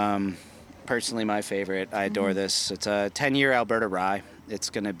 Personally, my favorite. I adore this. It's a 10-year Alberta rye. It's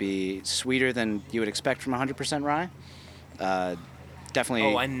going to be sweeter than you would expect from 100% rye. Definitely.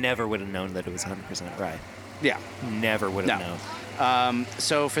 Oh, I never would have known that it was 100% rye. yeah. Never would have No. known.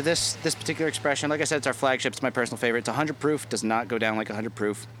 So for this particular expression, like I said, it's our flagship. It's my personal favorite. It's 100 proof. Does not go down like 100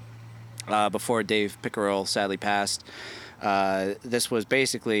 proof. Before Dave Pickerel sadly passed, this was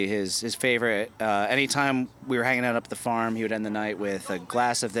basically his favorite. Anytime we were hanging out up at the farm, he would end the night with a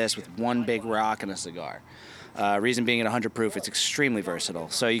glass of this with one big rock and a cigar. Reason being at 100 proof, it's extremely versatile.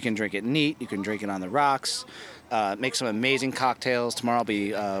 So you can drink it neat, you can drink it on the rocks, make some amazing cocktails. Tomorrow I'll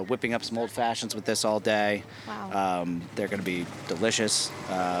be whipping up some old fashions with this all day. Wow. They're going to be delicious.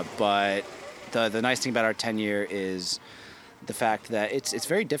 But the nice thing about our 10-year is the fact that it's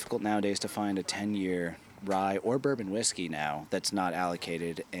very difficult nowadays to find a 10-year rye or bourbon whiskey now that's not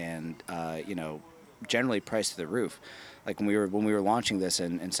allocated and generally priced to the roof. Like when we were launching this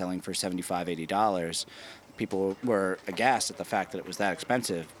and selling for $75, $80, people were aghast at the fact that it was that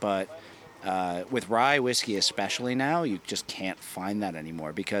expensive. But with rye whiskey especially now, you just can't find that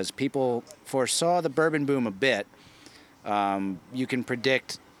anymore because people foresaw the bourbon boom a bit. You can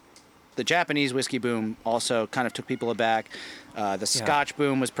predict the Japanese whiskey boom also kind of took people aback. The Scotch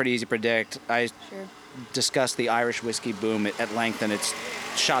boom was pretty easy to predict. I discussed the Irish whiskey boom at length, and it's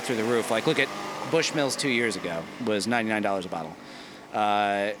shot through the roof. Like, look at Bushmills 2 years ago was $99 a bottle.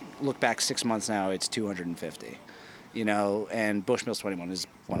 Look back 6 months now, it's $250. And Bushmills 21 is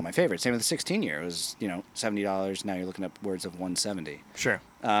one of my favorites. Same with the 16-year. It was, $70. Now you're looking upwards of $170. Sure.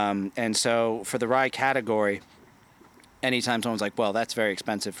 And so for the rye category, anytime someone's like, well, that's very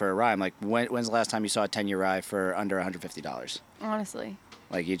expensive for a rye, I'm like, when's the last time you saw a 10-year rye for under $150? Honestly.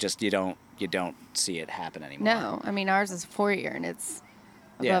 Like, you don't see it happen anymore. No. I mean, ours is 4-year, and it's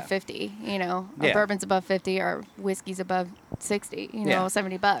above 50, Our bourbon's above 50, our whiskey's above 60,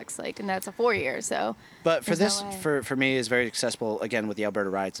 $70, and that's a 4-year, so. But for this, for me, is very accessible, again, with the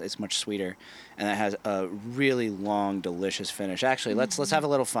Alberta rye, it's much sweeter, and it has a really long, delicious finish. Actually, let's have a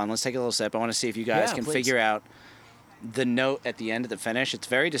little fun. Let's take a little sip. I want to see if you guys can figure out the note at the end of the finish. It's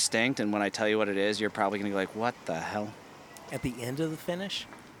very distinct, and when I tell you what it is, you're probably going to be like, what the hell? At the end of the finish?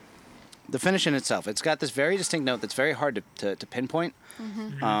 The finish in itself. It's got this very distinct note that's very hard to pinpoint.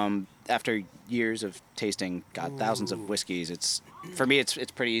 Mm-hmm. After years of tasting, thousands of whiskeys, for me, it's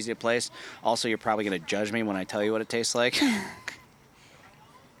pretty easy to place. Also, you're probably going to judge me when I tell you what it tastes like.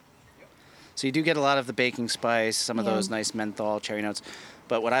 So you do get a lot of the baking spice, some of those nice menthol, cherry notes.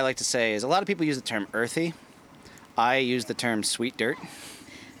 But what I like to say is a lot of people use the term earthy. I use the term sweet dirt.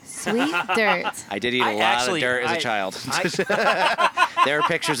 Sweet dirt. I did eat a lot of dirt as a child. There are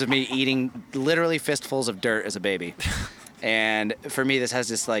pictures of me eating literally fistfuls of dirt as a baby. And for me, this has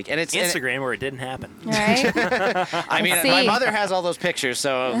this and it's Instagram where it didn't happen. Right? I mean, my mother has all those pictures,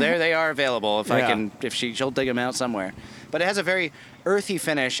 so there they are available if she'll dig them out somewhere. But it has a very earthy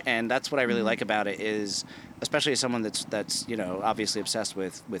finish, and that's what I really like about it is, especially as someone that's obviously obsessed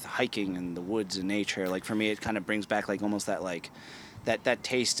with hiking and the woods and nature. Like for me, it kind of brings back almost that that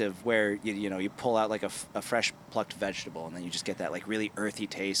taste of where you pull out a fresh plucked vegetable, and then you just get that really earthy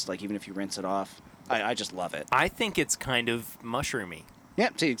taste. Even if you rinse it off, I just love it. I think it's kind of mushroomy. Yeah,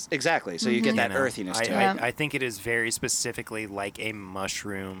 see, exactly. So you get that earthiness to it. I think it is very specifically like a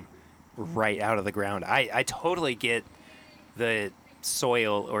mushroom right out of the ground. I totally get the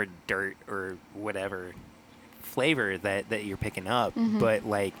soil or dirt or whatever flavor that you're picking up, but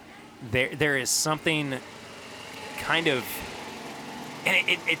there is something kind of, and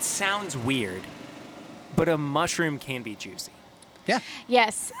it sounds weird, but a mushroom can be juicy. Yeah.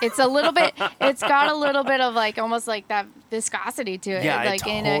 Yes, it's a little bit. It's got a little bit of almost that viscosity to it, yeah,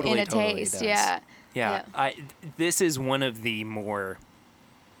 in a taste. Does. Yeah. This is one of the more,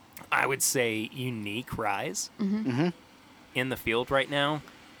 I would say, unique ryes in the field right now.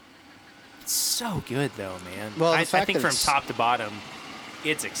 It's so good though, man. Well, I think from top to bottom,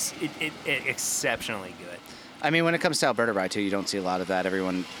 it's exceptionally good. I mean, when it comes to Alberta rye too, you don't see a lot of that.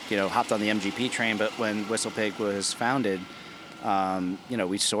 Everyone, hopped on the MGP train, but when Whistle Pig was founded, we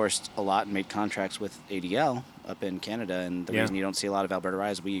sourced a lot and made contracts with ADL up in Canada, and the reason you don't see a lot of Alberta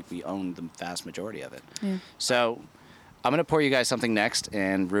rye is we own the vast majority of it. Yeah. So I'm going to pour you guys something next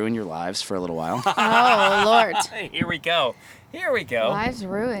and ruin your lives for a little while. Oh, Lord. Here we go. Lives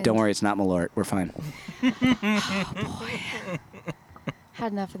ruined. Don't worry, it's not Malort. We're fine. Oh, boy.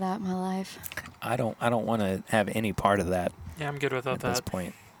 Had enough of that in my life. I don't want to have any part of that. Yeah, I'm good without that. At this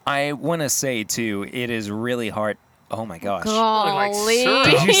point. I want to say, too, it is really hard. Oh, my gosh. Golly.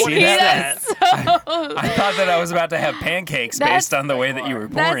 Did you see that? So I thought that I was about to have pancakes based on the way that you were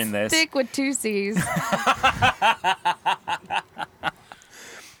pouring this. Thick with 2 C's.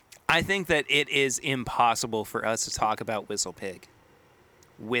 I think that it is impossible for us to talk about Whistle Pig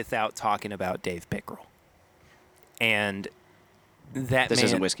without talking about Dave Pickerel. And that This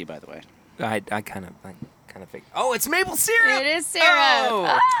isn't whiskey, by the way. I kind of think. Oh, it's maple syrup. It is syrup.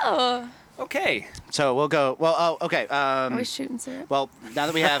 Oh. Okay. So we'll go. Well, okay. Are we shooting syrup? Well, now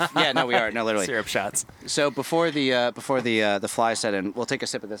that we have, we are. No, literally. Syrup shots. So before the fly set in, we'll take a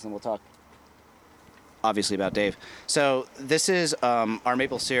sip of this and we'll talk, obviously, about Dave. So this is our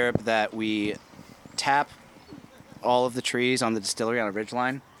maple syrup that we tap all of the trees on the distillery on a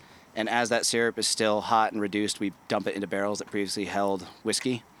ridgeline, and as that syrup is still hot and reduced, we dump it into barrels that previously held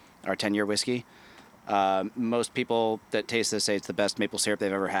whiskey, our 10-year whiskey. Most people that taste this say it's the best maple syrup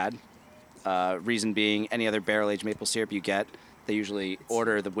they've ever had. Reason being, any other barrel-aged maple syrup you get, they usually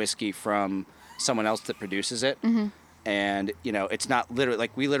order the whiskey from someone else that produces it. Mm-hmm. And, it's not literally,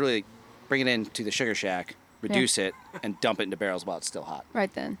 like, we literally bring it into the sugar shack, reduce it, and dump it into barrels while it's still hot.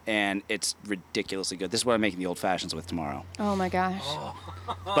 Right then. And it's ridiculously good. This is what I'm making the old fashions with tomorrow. Oh my gosh.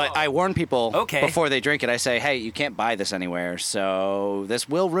 But I warn people Okay. before they drink it. I say, hey, you can't buy this anywhere, so this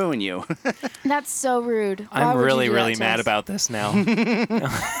will ruin you. That's so rude. Why I'm would you really, do that really to mad us? about this now.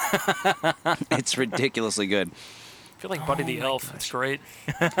 It's ridiculously good. I feel like Buddy the Elf. It's great.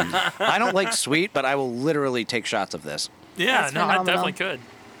 I don't like sweet, but I will literally take shots of this. Yeah, That's no, I phenomenal. definitely could.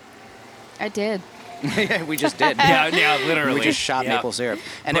 I did. Yeah, we just did. yeah, literally. We just shot Yeah. maple syrup.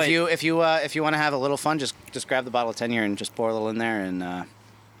 And But- if you want to have a little fun, just grab the bottle of 10-year and just pour a little in there. And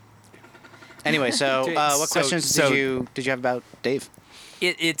anyway, so what So- questions so- did you have about Dave?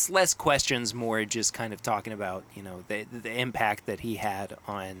 It's less questions, more just kind of talking about the impact that he had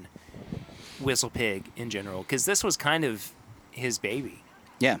on Whistle Pig in general, because this was kind of his baby,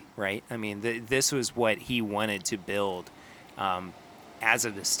 Yeah. right? I mean, this was what he wanted to build as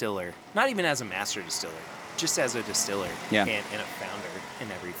a distiller, not even as a master distiller, just as a distiller Yeah. and a founder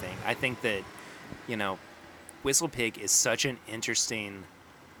and everything. I think that Whistle Pig is such an interesting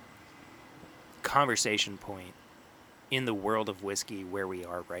conversation point in the world of whiskey where we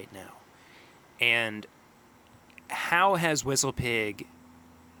are right now. And how has Whistle Pig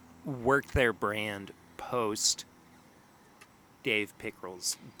worked their brand post Dave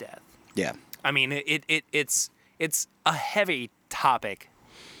Pickerell's death? Yeah. I mean, it's a heavy topic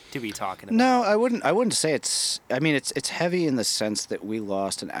to be talking about. No, I wouldn't say it's. I mean, it's heavy in the sense that we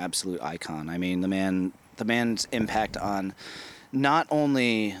lost an absolute icon. I mean, the man's impact on not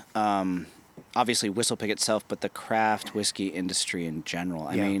only obviously Whistle Pig itself, but the craft whiskey industry in general.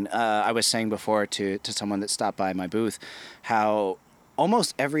 I mean, I was saying before to someone that stopped by my booth how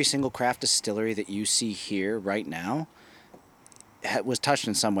almost every single craft distillery that you see here right now was touched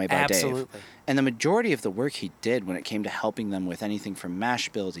in some way by Dave. Absolutely. And the majority of the work he did when it came to helping them with anything from mash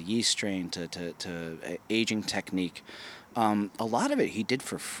bill to yeast strain to aging technique, a lot of it he did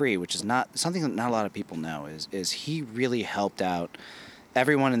for free, which is not something that not a lot of people know. Is he really helped out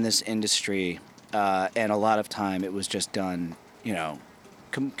everyone in this industry, and a lot of time it was just done,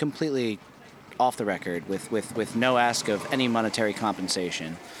 completely off the record with no ask of any monetary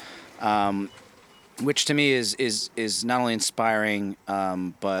compensation. Which to me is not only inspiring,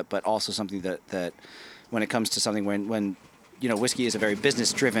 but also something that when it comes to something when whiskey is a very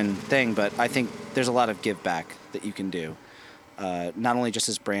business driven thing, but I think there's a lot of give back that you can do, not only just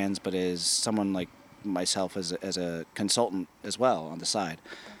as brands, but as someone like myself as a consultant as well on the side.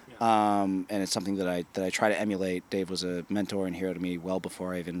 And it's something that I try to emulate. Dave was a mentor and hero to me well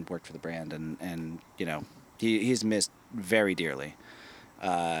before I even worked for the brand, and he's missed very dearly.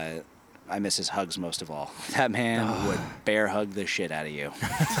 I miss his hugs most of all. That man would bear hug the shit out of you.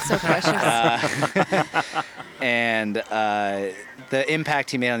 So precious. And the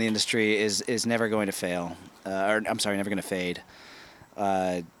impact he made on the industry is never going to fail. Never going to fade.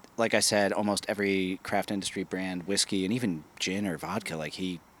 Like I said, almost every craft industry brand, whiskey, and even gin or vodka, like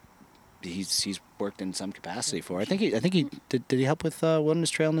he's worked in some capacity for. I think he did he help with Wilderness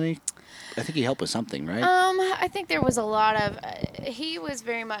Trail? I think he helped with something, right? I think there was a lot of. He was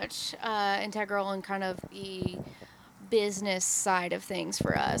very much integral in kind of the business side of things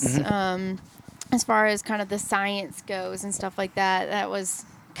for us. Mm-hmm. As far as kind of the science goes and stuff like that, that was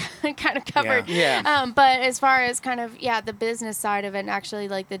kind of covered. Yeah. But as far as kind of the business side of it, and actually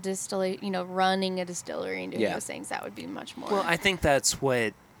like the distillery, running a distillery and doing those things, that would be much more. Well, I think that's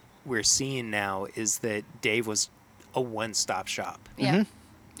what we're seeing now, is that Dave was a one-stop shop. Yeah. Mm-hmm.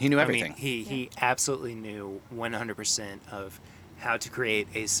 He knew I everything. mean, he absolutely knew 100% of how to create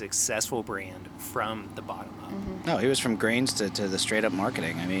a successful brand from the bottom up. Mm-hmm. No, he was from grains to the straight up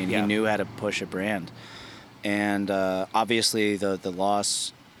marketing. I mean, he knew how to push a brand. And obviously the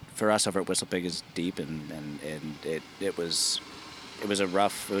loss for us over at Whistle Pig is deep, and it was a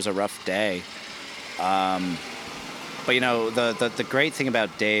rough day. But the great thing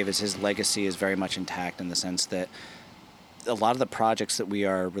about Dave is his legacy is very much intact in the sense that a lot of the projects that we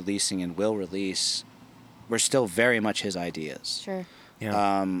are releasing and will release were still very much his ideas. Sure.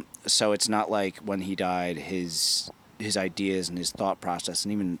 Yeah. So it's not like when he died, his ideas and his thought process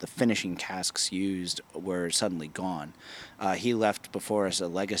and even the finishing casks used were suddenly gone. He left before us a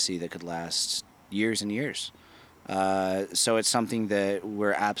legacy that could last years and years. So it's something that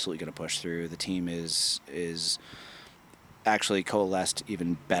we're absolutely going to push through. The team is actually coalesced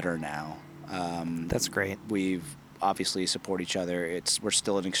even better now. That's great. We've obviously support each other. We're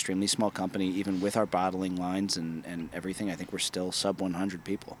still an extremely small company, even with our bottling lines and everything. I think we're still sub 100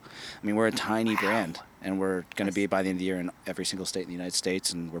 people. I mean, we're a tiny brand, and we're going to be by the end of the year in every single state in the United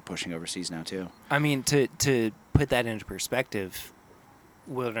States, and we're pushing overseas now too. I mean, to put that into perspective,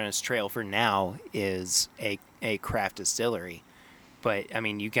 Wilderness Trail for now is a craft distillery. But, I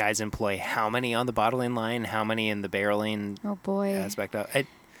mean, you guys employ how many on the bottling line? How many in the barreling Oh, boy. aspect of it?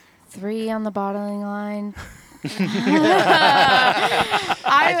 3 on the bottling line.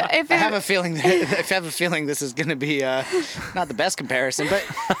 I have a feeling this is going to be not the best comparison, but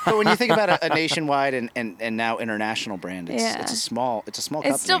when you think about a nationwide and now international brand, it's a small company.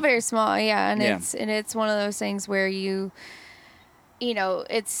 It's still very small, yeah, and Yeah. it's one of those things where you know,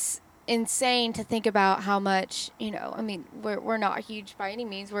 it's insane to think about how much, you know, I mean, we're not huge by any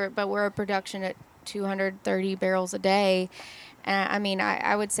means, but we're a production at 230 barrels a day. I mean,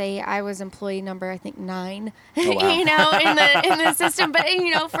 I would say I was employee number, I think 9, Oh, wow. you know, in the system. But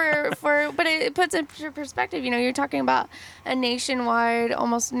you know, but it puts it into perspective. You know, you're talking about a nationwide,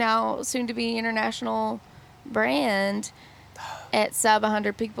 almost now soon to be international brand at sub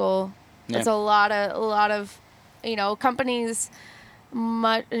 100 people. Yeah. It's a lot of, you know, companies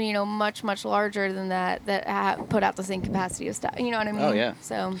much larger than that put out the same capacity of stuff. You know what I mean? Oh, yeah.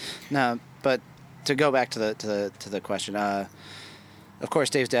 So No, but to go back to the question, of course,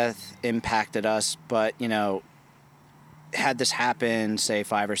 Dave's death impacted us, but you know, had this happened, say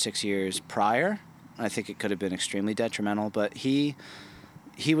 5 or 6 years prior, I think it could have been extremely detrimental. But he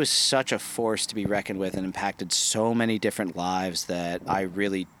was such a force to be reckoned with and impacted so many different lives that I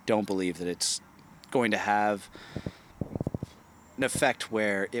really don't believe that it's going to have an effect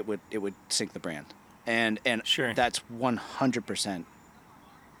where it would sink the brand. And Sure. That's 100%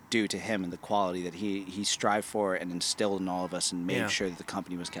 due to him and the quality that he strived for and instilled in all of us and made Yeah. sure that the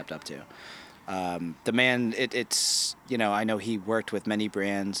company was kept up to. The man, it's, you know, I know he worked with many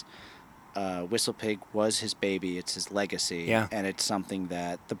brands. Whistle Pig was his baby. It's his legacy. Yeah. And it's something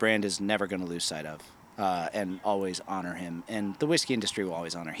that the brand is never going to lose sight of and always honor him. And the whiskey industry will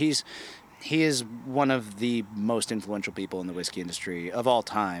always honor. He is one of the most influential people in the whiskey industry of all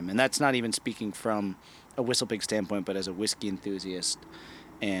time. And that's not even speaking from a Whistle Pig standpoint, but as a whiskey enthusiast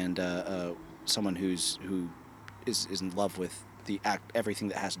and someone who is in love with everything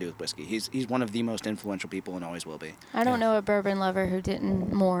that has to do with whiskey. He's one of the most influential people and always will be. I don't know a bourbon lover who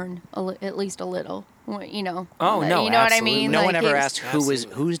didn't mourn at least a little. You know. Oh, no, You know what I absolutely. mean? No Like, one ever he was- asked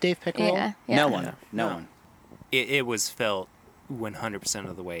who's Dave Pickerel? Yeah, yeah. No one. Yeah. No No. one. It was felt 100%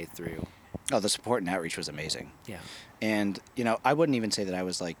 of the way through. Oh, the support and outreach was amazing. Yeah. And, you know, I wouldn't even say that I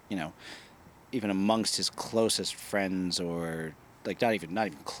was like, you know, even amongst his closest friends or like not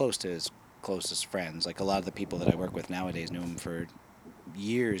even close to his closest friends. Like a lot of the people that I work with nowadays knew him for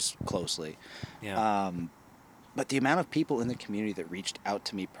years closely. Yeah. But the amount of people in the community that reached out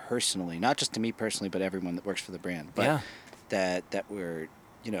to me personally, not just to me personally, but everyone that works for the brand, but Yeah. that were,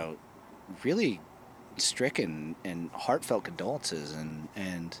 you know, really stricken and heartfelt condolences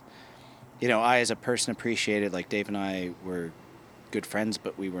and you know, I as a person appreciated, like Dave and I were good friends,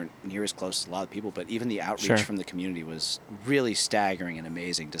 but we weren't near as close as a lot of people. But even the outreach Sure. from the community was really staggering and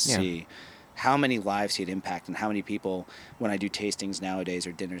amazing to Yeah. see how many lives he'd impacted and how many people, when I do tastings nowadays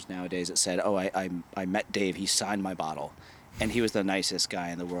or dinners nowadays, that said, oh, I met Dave, he signed my bottle. And he was the nicest guy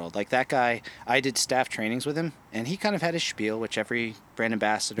in the world. Like that guy, I did staff trainings with him, and he kind of had his spiel, which every brand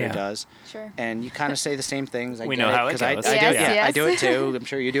ambassador Yeah. does. Sure. And you kind of say the same things. We know how it 'cause I goes. do it, Yes, yeah, I yes. do it too. I'm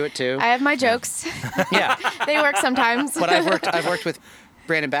sure you do it too. I have my jokes. Yeah. They work sometimes. But I've worked with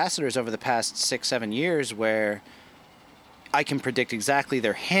brand ambassadors over the past 6-7 years where I can predict exactly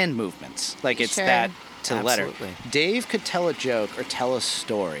their hand movements. Like it's Sure. that to the letter. Absolutely. Dave could tell a joke or tell a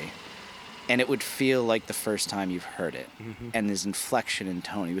story, and it would feel like the first time you've heard it. Mm-hmm. And his inflection and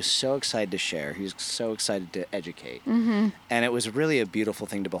tone, he was so excited to share. He was so excited to educate. Mm-hmm. And it was really a beautiful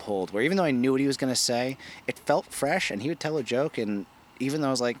thing to behold, where even though I knew what he was going to say, it felt fresh, and he would tell a joke, and even though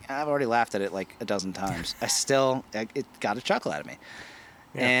I was like, I've already laughed at it like a dozen times, it got a chuckle out of me.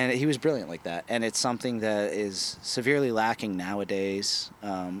 Yeah. And he was brilliant like that. And it's something that is severely lacking nowadays.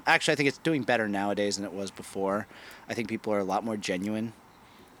 Actually, I think it's doing better nowadays than it was before. I think people are a lot more genuine,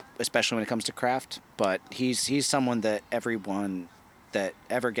 especially when it comes to craft. But he's someone that everyone that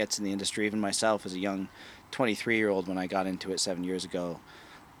ever gets in the industry, even myself as a young 23-year-old when I got into it 7 years ago,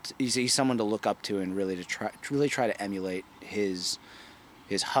 he's someone to look up to and really try to emulate his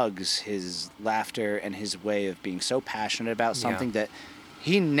hugs, his laughter, and his way of being so passionate about something that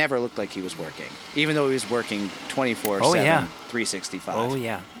he never looked like he was working, even though he was working 24/7, Oh, yeah. 365. Oh,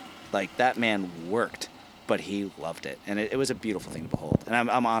 yeah. Like, that man worked, but he loved it. And it was a beautiful thing to behold. And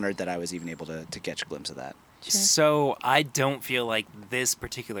I'm honored that I was even able to catch a glimpse of that. So I don't feel like this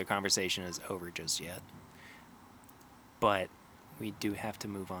particular conversation is over just yet. But we do have to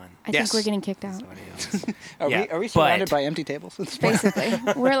move on. I think we're getting kicked out. Are we surrounded by empty tables? Basically.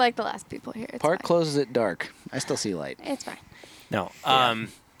 We're like the last people here. It's Park fine. closes at dark. I still see light. It's fine. No.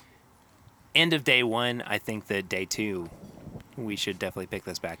 End of day one, I think that day two, we should definitely pick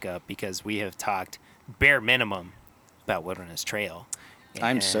this back up because we have talked bare minimum about Wilderness Trail.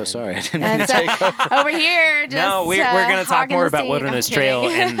 I'm so sorry. I didn't And mean to take over. over here, just No, we're going to talk hogging more the about seat. Wilderness I'm Trail,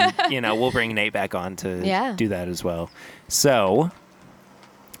 kidding. and we'll bring Nate back on to Yeah. do that as well. So,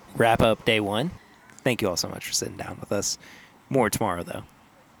 wrap up day one. Thank you all so much for sitting down with us. More tomorrow, though.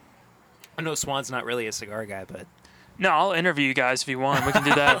 I know Swan's not really a cigar guy, but No, I'll interview you guys if you want. We can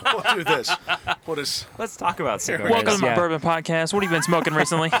do that. We'll do this. let's talk about cigars. Welcome to my Yeah. bourbon podcast. What have you been smoking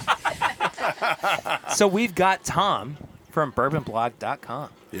recently? So we've got Tom from bourbonblog.com.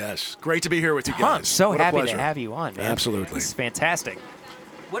 Yes. Great to be here with you Tom, guys. so What a happy to pleasure. have you on, man. Absolutely. It's fantastic.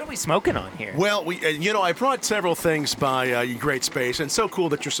 What are we smoking on here? Well, I brought several things by you Great Space, and so cool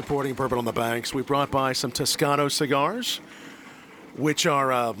that you're supporting Bourbon on the Banks. We brought by some Toscano cigars, which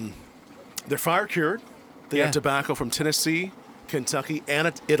are they're fire cured. They have tobacco from Tennessee, Kentucky,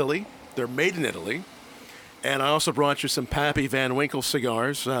 and Italy. They're made in Italy. And I also brought you some Pappy Van Winkle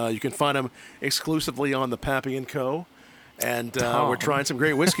cigars. You can find them exclusively on the Pappy & Co. And we're trying some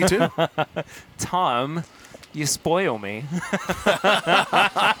great whiskey, too. Tom, you spoil me.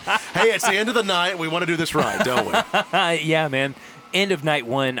 Hey, it's the end of the night. We want to do this right, don't we? Yeah, man. End of night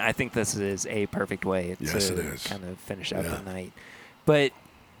one, I think this is a perfect way Yes, to it is. kind of finish out the night. But,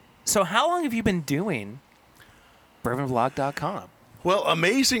 so how long have you been doing bourbonblog.com? Well,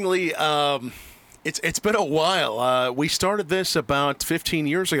 amazingly, it's been a while. We started this about 15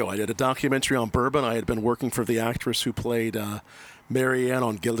 years ago. I did a documentary on bourbon. I had been working for the actress who played Marianne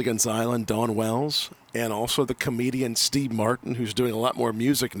on Gilligan's Island, Dawn Wells, and also the comedian Steve Martin, who's doing a lot more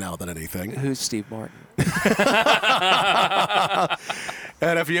music now than anything. Who's Steve Martin?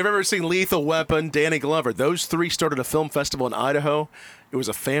 And if you've ever seen Lethal Weapon, Danny Glover, those three started a film festival in Idaho. It was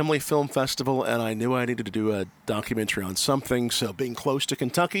a family film festival, and I knew I needed to do a documentary on something. So being close to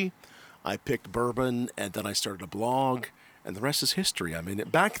Kentucky, I picked bourbon, and then I started a blog, and the rest is history. I mean,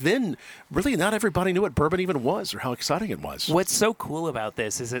 back then, really not everybody knew what bourbon even was or how exciting it was. What's so cool about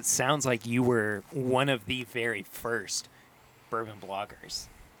this is it sounds like you were one of the very first bourbon bloggers.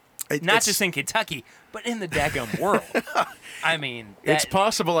 Not just in Kentucky, but in the daggum world. I mean, It's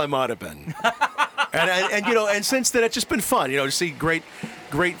possible I might have been. and since then, it's just been fun, to see great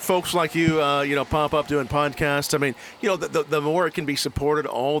folks like you, pop up doing podcasts. I mean, the more it can be supported,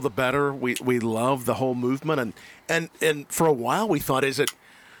 all the better. We love the whole movement. And for a while, we thought, has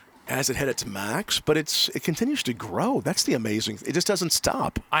it hit its max? But it continues to grow. That's the amazing thing. It just doesn't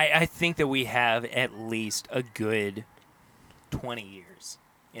stop. I think that we have at least a good 20 years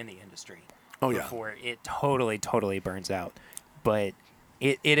in the industry before it totally burns out. But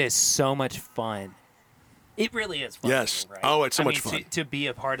it is so much fun. It really is fun. Yes. Right? Oh, it's so much fun. To be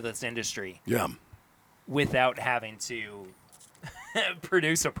a part of this industry. Yeah. Without having to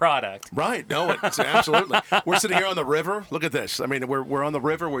produce a product. Right. No, it's absolutely. We're sitting here on the river. Look at this. I mean, we're on the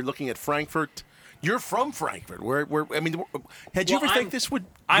river. We're looking at Frankfurt. You're from Frankfurt. Had you ever think this would?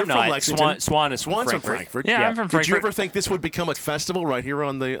 I'm you're not. From Lexington. Swan is Swan's from from Frankfurt. Yeah, I'm from Did you Frankfurt. ever think this would become a festival right here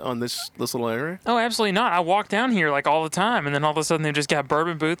on this little area? Oh, absolutely not. I walk down here like all the time, and then all of a sudden they just got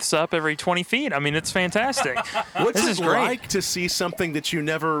bourbon booths up every 20 feet. I mean, it's fantastic. What's This it is great. like to see something that you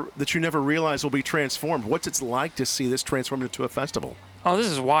never realize will be transformed? What's it like to see this transformed into a festival? Oh, this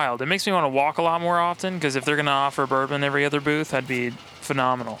is wild. It makes me want to walk a lot more often because if they're going to offer bourbon every other booth, that'd be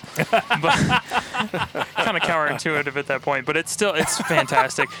phenomenal. But kind of counterintuitive at that point, but it's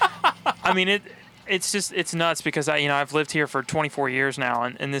fantastic. I mean, it's nuts because I've lived here for 24 years now,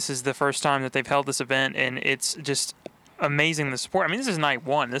 and this is the first time that they've held this event, and it's just amazing the support. I mean, this is night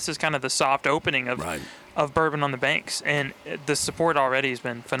one. This is kind of the soft opening of Bourbon on the Banks, and the support already has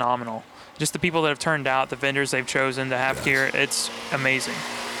been phenomenal. Just the people that have turned out, the vendors they've chosen to have here, it's amazing.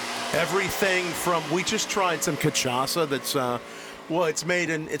 Everything from we just tried some cachaça that's it's made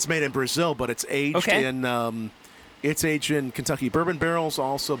in Brazil, but it's aged in Kentucky bourbon barrels,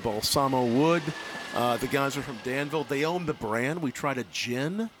 also balsamo wood. The guys are from Danville. They own the brand. We tried a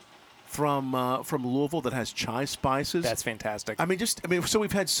gin from Louisville that has chai spices. That's fantastic. So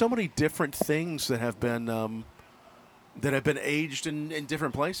we've had so many different things that have been aged in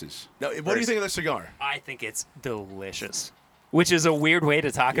different places. Now, what do you think of the cigar? I think it's delicious, which is a weird way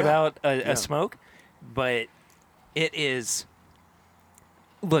to talk about a smoke, but it is.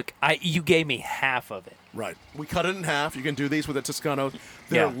 Look, you gave me half of it. Right. We cut it in half. You can do these with a Toscano.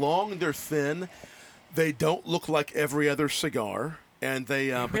 They're long, they're thin. They don't look like every other cigar, and they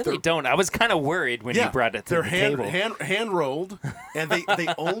but Really they're- don't. I was kind of worried when you brought it to they're the hand, table. hand rolled, and they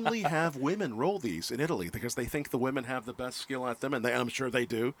only have women roll these in Italy because they think the women have the best skill at them, and I'm sure they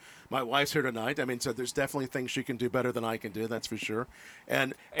do. My wife's here tonight. I mean, so there's definitely things she can do better than I can do. That's for sure.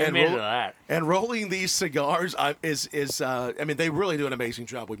 And Amen to that. and rolling these cigars is I mean, they really do an amazing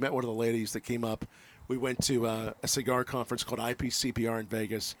job. We met one of the ladies that came up. We went to a cigar conference called IPCPR in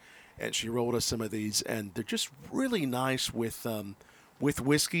Vegas, and she rolled us some of these, and they're just really nice with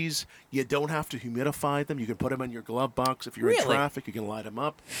whiskeys. You don't have to humidify them. You can put them in your glove box. If you're in Really? traffic, you can light them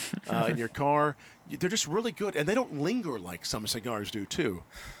up in your car. They're just really good, and they don't linger like some cigars do, too.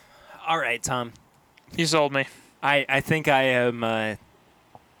 All right, Tom. You sold me. I think I am.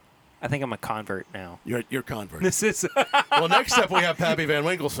 I think I'm a convert now. You're convert. This is. Well, next up we have Pappy Van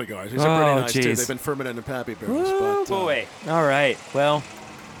Winkle cigars. These are pretty Oh, nice, too. geez. They've been fermented in Pappy barrels. Oh, but, boy. All right. Well,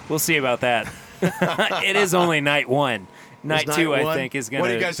 we'll see about that. It is only night one. Night is two, I one. think, is going to. What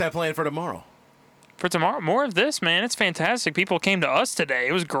do you guys have planned for tomorrow? For tomorrow, more of this, man. It's fantastic. People came to us today.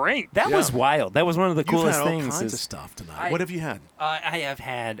 It was great. That was wild. That was one of the You've coolest had all things. kinds is- of stuff tonight. What have you had? I have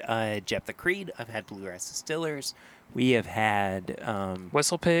had Jep the Creed. I've had Bluegrass Distillers. We have had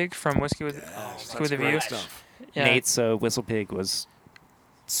Whistle Pig from Whiskey with a View. Stuff. Yeah. Nate's Whistle Pig was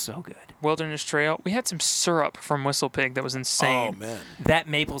so good. Wilderness Trail. We had some syrup from Whistle Pig that was insane. Oh, man. That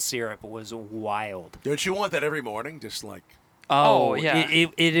maple syrup was wild. Don't you want that every morning? Just like Oh, yeah.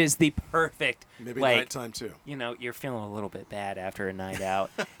 It is the perfect. maybe like, nighttime, too. You know, you're feeling a little bit bad after a night out,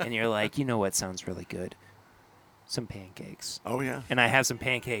 and you're like, you know what sounds really good? Some pancakes. Oh, yeah. And I have some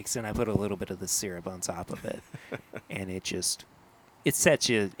pancakes, and I put a little bit of the syrup on top of it, and it sets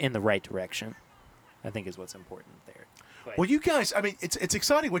you in the right direction. I think is what's important there. But Well, you guys, I mean, it's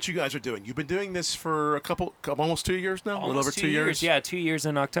exciting what you guys are doing. You've been doing this for almost 2 years now? A little over almost 2 years? Yeah, 2 years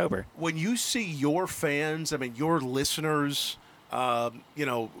in October. When you see your fans, I mean, your listeners,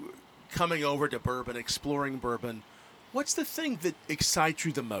 coming over to bourbon, exploring bourbon, what's the thing that excites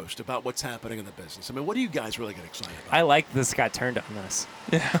you the most about what's happening in the business? I mean, what do you guys really get excited about? I like this got turned on us.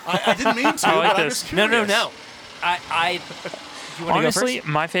 I didn't mean to, I like but I'm this. just No, curious. no. You wanna go Honestly, first?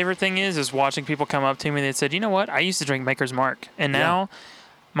 my favorite thing is watching people come up to me that said, you know what, I used to drink Maker's Mark, and now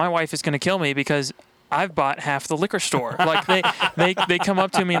my wife is going to kill me because I've bought half the liquor store. Like they come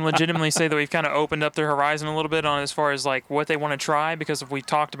up to me and legitimately say that we've kind of opened up their horizon a little bit on as far as like what they want to try, because if we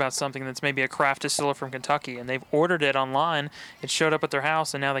talked about something that's maybe a craft distiller from Kentucky and they've ordered it online, it showed up at their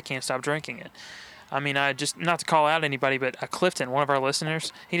house and now they can't stop drinking it. I mean, I just, not to call out anybody, but Clifton, one of our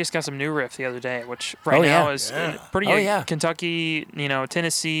listeners, he just got some new riff the other day, which right now is pretty Kentucky,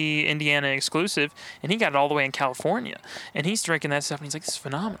 Tennessee, Indiana exclusive, and he got it all the way in California, and he's drinking that stuff, and he's like, this is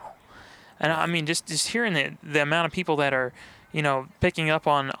phenomenal. And I mean, just hearing the amount of people that are, picking up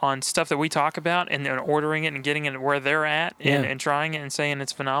on stuff that we talk about and then ordering it and getting it where they're at and trying it and saying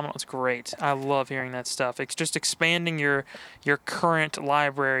it's phenomenal. It's great. I love hearing that stuff. It's just expanding your current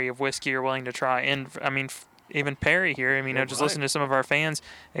library of whiskey you're willing to try. And I mean, even Perry here, I mean, I just listened to some of our fans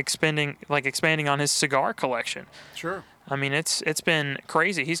expanding on his cigar collection. Sure. I mean, it's been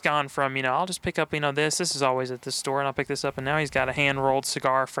crazy. He's gone from, I'll just pick up, this is always at the store, and I'll pick this up, and now he's got a hand-rolled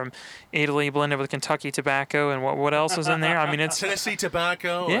cigar from Italy blended with Kentucky tobacco, and what else is in there? I mean, it's Tennessee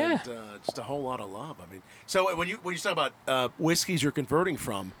tobacco Yeah. and just a whole lot of love. I mean, so when you talk about whiskeys you're converting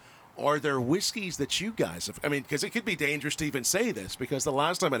from, are there whiskeys that you guys have? I mean, because it could be dangerous to even say this, because the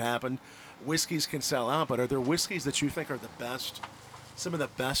last time it happened, whiskeys can sell out. But are there whiskeys that you think are the best, some of the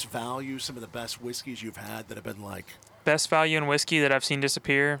best values, some of the best whiskeys you've had that have been like? best value in whiskey that I've seen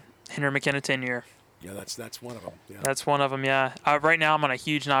disappear, Henry McKenna 10-year. Yeah, that's one of them. Yeah. That's one of them, yeah. Right now I'm on a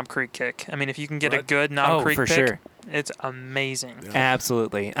huge Knob Creek kick. I mean, if you can get a good Knob Creek for pick, sure. it's amazing. Yeah.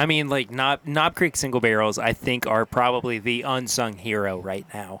 Absolutely. I mean, like Knob Creek single barrels, I think, are probably the unsung hero right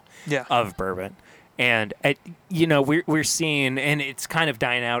now of bourbon. And we're seeing, and it's kind of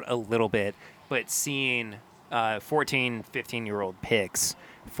dying out a little bit, but seeing 14, 15-year-old picks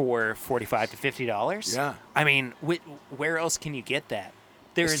for $45 to $50. Yeah. I mean, where else can you get that?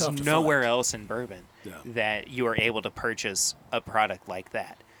 There It's is tough to nowhere find. else in bourbon that you are able to purchase a product like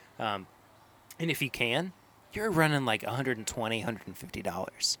that. And if you can, you're running like $120,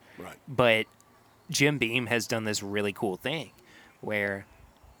 $150. Right. But Jim Beam has done this really cool thing where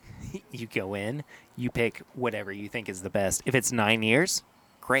you go in, you pick whatever you think is the best. If it's 9 years,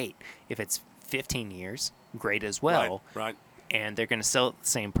 great. If it's 15 years, great as well. Right. And they're going to sell at the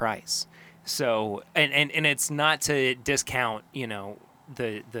same price. So, and it's not to discount, the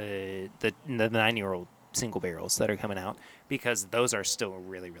 9-year-old single barrels that are coming out, because those are still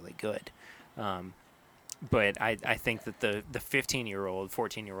really, really good. But I think that the 15-year-old,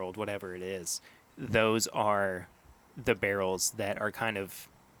 14-year-old, whatever it is those are the barrels that are kind of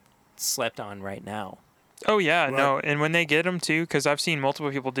slept on right now. Oh, yeah, Right. no. And when they get them, too, because I've seen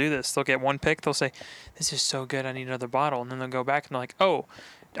multiple people do this, they'll get one pick, they'll say, this is so good, I need another bottle. And then they'll go back and they're like, oh,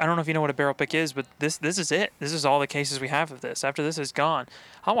 I don't know if you know what a barrel pick is, but this is it. This is all the cases we have of this. After this is gone,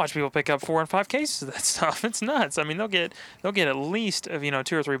 I'll watch people pick up 4 and 5 cases of that stuff. It's nuts. I mean, they'll get at least of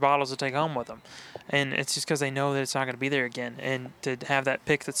 2 or 3 bottles to take home with them, and it's just because they know that it's not going to be there again. And to have that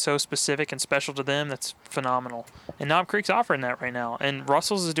pick that's so specific and special to them, that's phenomenal. And Knob Creek's offering that right now, and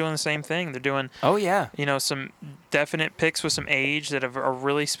Russell's is doing the same thing. They're doing some definite picks with some age that are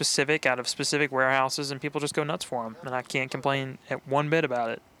really specific out of specific warehouses, and people just go nuts for them. And I can't complain at one bit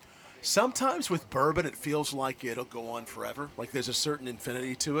about it. Sometimes with bourbon, it feels like it'll go on forever. Like there's a certain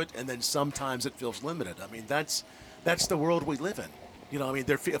infinity to it, and then sometimes it feels limited. I mean, that's the world we live in. You know, I mean,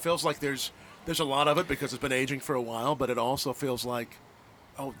 it feels like there's a lot of it because it's been aging for a while, but it also feels like,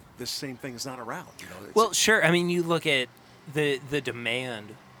 oh, this same thing is not around. You know, Well, sure. I mean, you look at the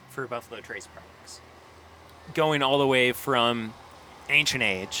demand for Buffalo Trace products, going all the way from Ancient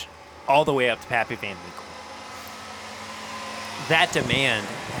Age, all the way up to Pappy Van Winkle. That demand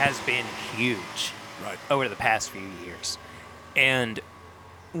has been huge over the past few years. And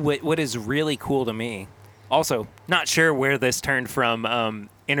what is really cool to me, also, not sure where this turned from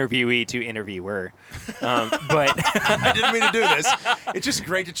interviewee to interviewer, but I didn't mean to do this. It's just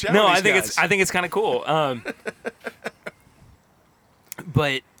great to chat. No, with I these think guys. I think it's kind of cool.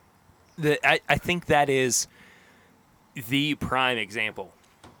 But I think that is the prime example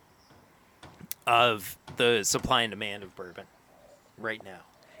of the supply and demand of bourbon right now.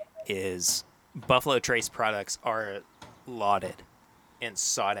 Is Buffalo Trace products are lauded and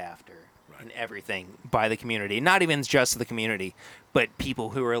sought after and everything by the community. Not even just the community, but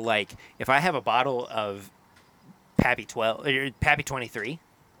people who are like, if I have a bottle of Pappy 12 or Pappy 23,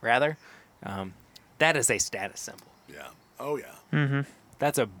 rather, that is a status symbol. Yeah. Oh yeah. Mm-hmm.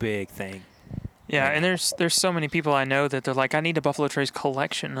 That's a big thing. Yeah, and there's so many people I know that they're like, I need a Buffalo Trace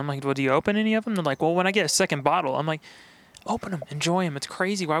collection. I'm like, well, do you open any of them? They're like, well, when I get a second bottle, I'm like, open them, enjoy them. It's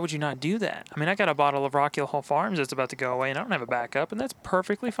crazy. Why would you not do that? I mean, I got a bottle of Rock Hill Hall Farms that's about to go away, and I don't have a backup, and that's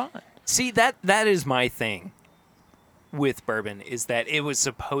perfectly fine. See, that is my thing with bourbon, is that it was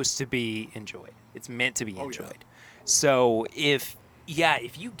supposed to be enjoyed. It's meant to be enjoyed. Yeah. So if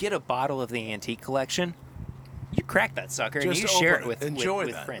you get a bottle of the antique collection, you crack that sucker and you share it with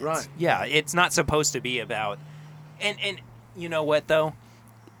friends. Right. Yeah, it's not supposed to be about and you know what though?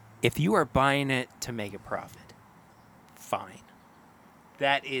 If you are buying it to make a profit, fine.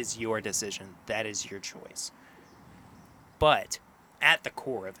 That is your decision. That is your choice. But at the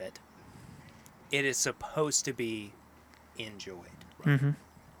core of it, it is supposed to be enjoyed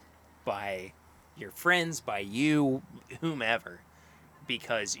by your friends, by you, whomever,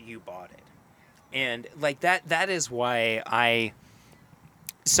 because you bought it. And like that is why I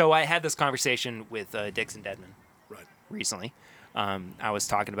had this conversation with Dixon Dedman recently. I was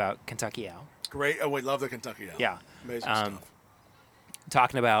talking about Kentucky Owl. Great. Oh, we love the Kentucky Owl. Yeah. Amazing stuff.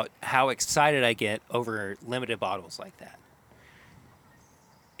 Talking about how excited I get over limited bottles like that.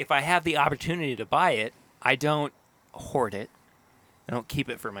 If I have the opportunity to buy it, I don't hoard it. I don't keep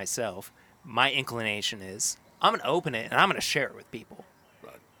it for myself. My inclination is I'm going to open it and I'm going to share it with people.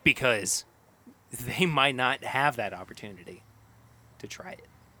 Right. Because they might not have that opportunity to try it,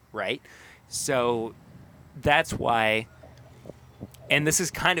 right? So that's why, and this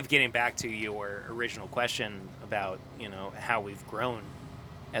is kind of getting back to your original question about, how we've grown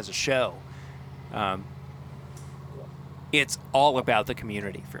as a show. It's all about the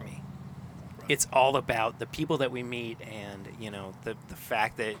community for me. Right. It's all about the people that we meet and, the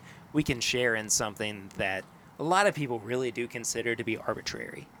fact that we can share in something that a lot of people really do consider to be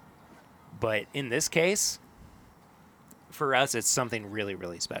arbitrary. But in this case, for us, it's something really,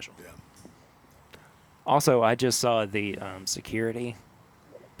 really special. Yeah. Also, I just saw the security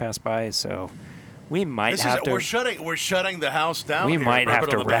pass by, so we might have to. We're shutting the house down. We here might have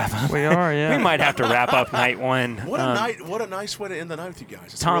to wrap up. We are, yeah. We might have to wrap up night one. What a night! What a nice way to end the night with you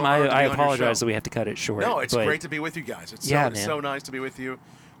guys. It's Tom, real honor to I be on your apologize show. that we have to cut it short. No, it's great to be with you guys. It's so nice to be with you.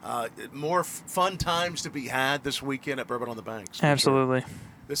 More fun times to be had this weekend at Bourbon on the Banks. Absolutely. Sure.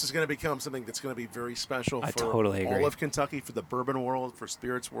 This is going to become something that's going to be very special for totally agree. all of Kentucky, for the bourbon world, for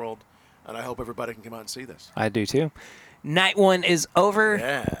spirits world, and I hope everybody can come out and see this. I do too. Night one is over.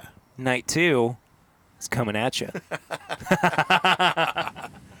 Yeah. Night two is coming at you.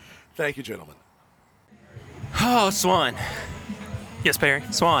 Thank you, gentlemen. Oh, Swan. Yes, Perry.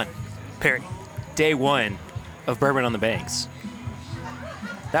 Swan. Perry. Day one of Bourbon on the Banks.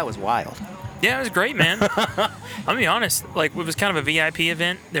 That was wild. Yeah, it was great, man. I'll be honest. Like, it was kind of a VIP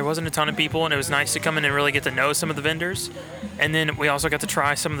event. There wasn't a ton of people, and it was nice to come in and really get to know some of the vendors. And then we also got to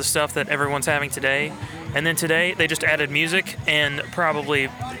try some of the stuff that everyone's having today. And then today, they just added music and probably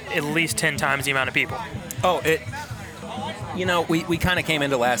at least 10 times the amount of people. Oh, we kind of came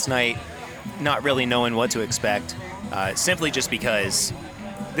into last night not really knowing what to expect, simply just because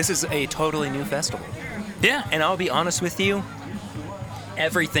this is a totally new festival. Yeah. And I'll be honest with you,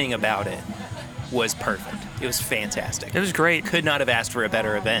 everything about it was perfect. It was fantastic. It was great. Could not have asked for a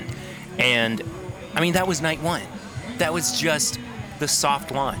better event. And, I mean, that was night one. That was just the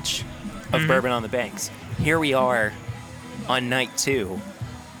soft launch of Bourbon on the Banks. Here we are on night 2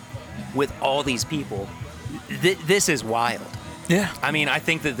 with all these people. This is wild. Yeah. I mean, I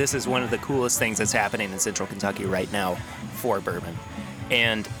think that this is one of the coolest things that's happening in Central Kentucky right now for bourbon.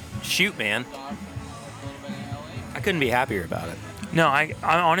 And shoot, man, I couldn't be happier about it. No, I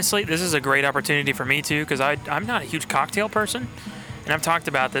honestly, this is a great opportunity for me, too, because I'm not a huge cocktail person. And I've talked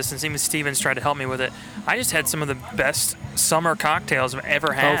about this, and even Steven's tried to help me with it. I just had some of the best summer cocktails I've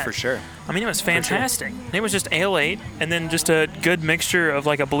ever had. Oh, for sure. I mean, it was fantastic. It was just ale 8, and then just a good mixture of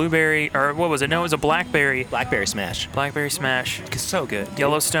like a blueberry, or what was it? No, it was a blackberry. Blackberry smash. Blackberry smash. So good.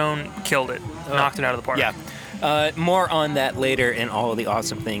 Yellowstone killed it. Knocked it out of the park. Yeah. More on that later and all of the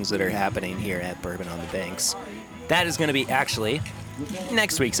awesome things that are happening here at Bourbon on the Banks. That is going to be actually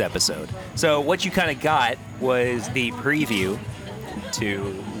next week's episode. So what you kind of got was the preview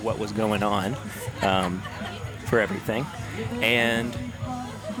to what was going on for everything. And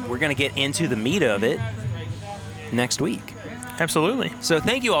we're going to get into the meat of it next week. Absolutely. So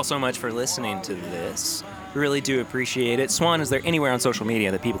thank you all so much for listening to this. We really do appreciate it. Swan, is there anywhere on social media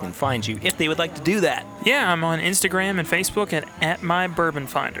that people can find you if they would like to do that? Yeah, I'm on Instagram and Facebook at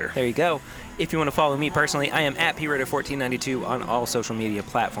 @MyBourbonFinder. There you go. If you want to follow me personally, I am at PRitter1492 on all social media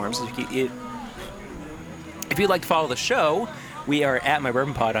platforms. If you'd like to follow the show, we are at My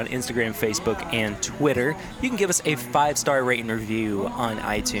Bourbon Pod on Instagram, Facebook, and Twitter. You can give us a 5-star rate and review on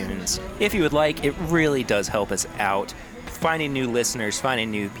iTunes. If you would like, it really does help us out. Finding new listeners,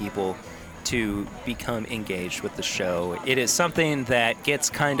 finding new people to become engaged with the show. It is something that gets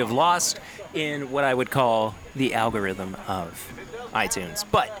kind of lost in what I would call the algorithm of iTunes.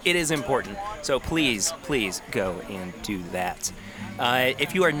 But it is important. So please go and do that.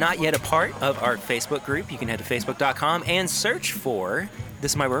 If you are not yet a part of our Facebook group, you can head to facebook.com and search for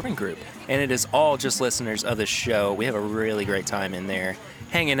This Is My Bourbon Group. And it is all just listeners of the show. We have a really great time in there,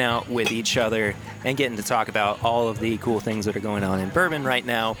 hanging out with each other and getting to talk about all of the cool things that are going on in bourbon right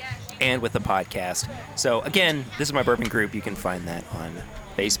now and with the podcast. So again, This Is My Bourbon Group. You can find that on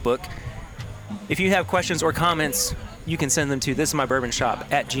Facebook. If you have questions or comments, you can send them to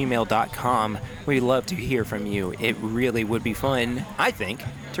thisismybourbonshop@gmail.com. We'd love to hear from you. It really would be fun, I think,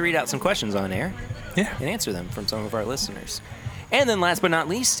 to read out some questions on air and answer them from some of our listeners. And then last but not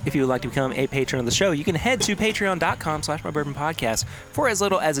least, if you would like to become a patron of the show, you can head to patreon.com/mybourbonpodcast. For as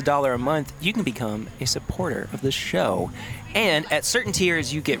little as $1 a month, you can become a supporter of the show. And at certain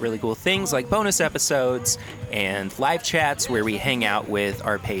tiers, you get really cool things like bonus episodes and live chats where we hang out with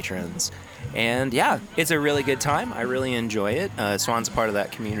our patrons. And yeah, it's a really good time. I really enjoy it. Swan's a part of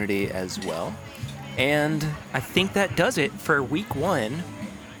that community as well. And I think that does it for week 1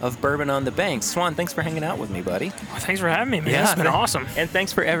 of Bourbon on the Banks. Swan, thanks for hanging out with me, buddy. Well, thanks for having me, man. Yeah, it's been awesome. And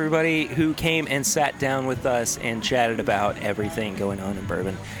thanks for everybody who came and sat down with us and chatted about everything going on in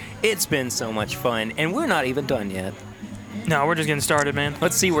bourbon. It's been so much fun, and we're not even done yet. No, we're just getting started, man.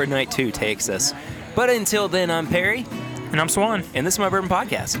 Let's see where night 2 takes us. But until then, I'm Perry. And I'm Swan. And this is My Bourbon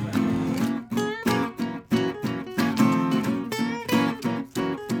Podcast.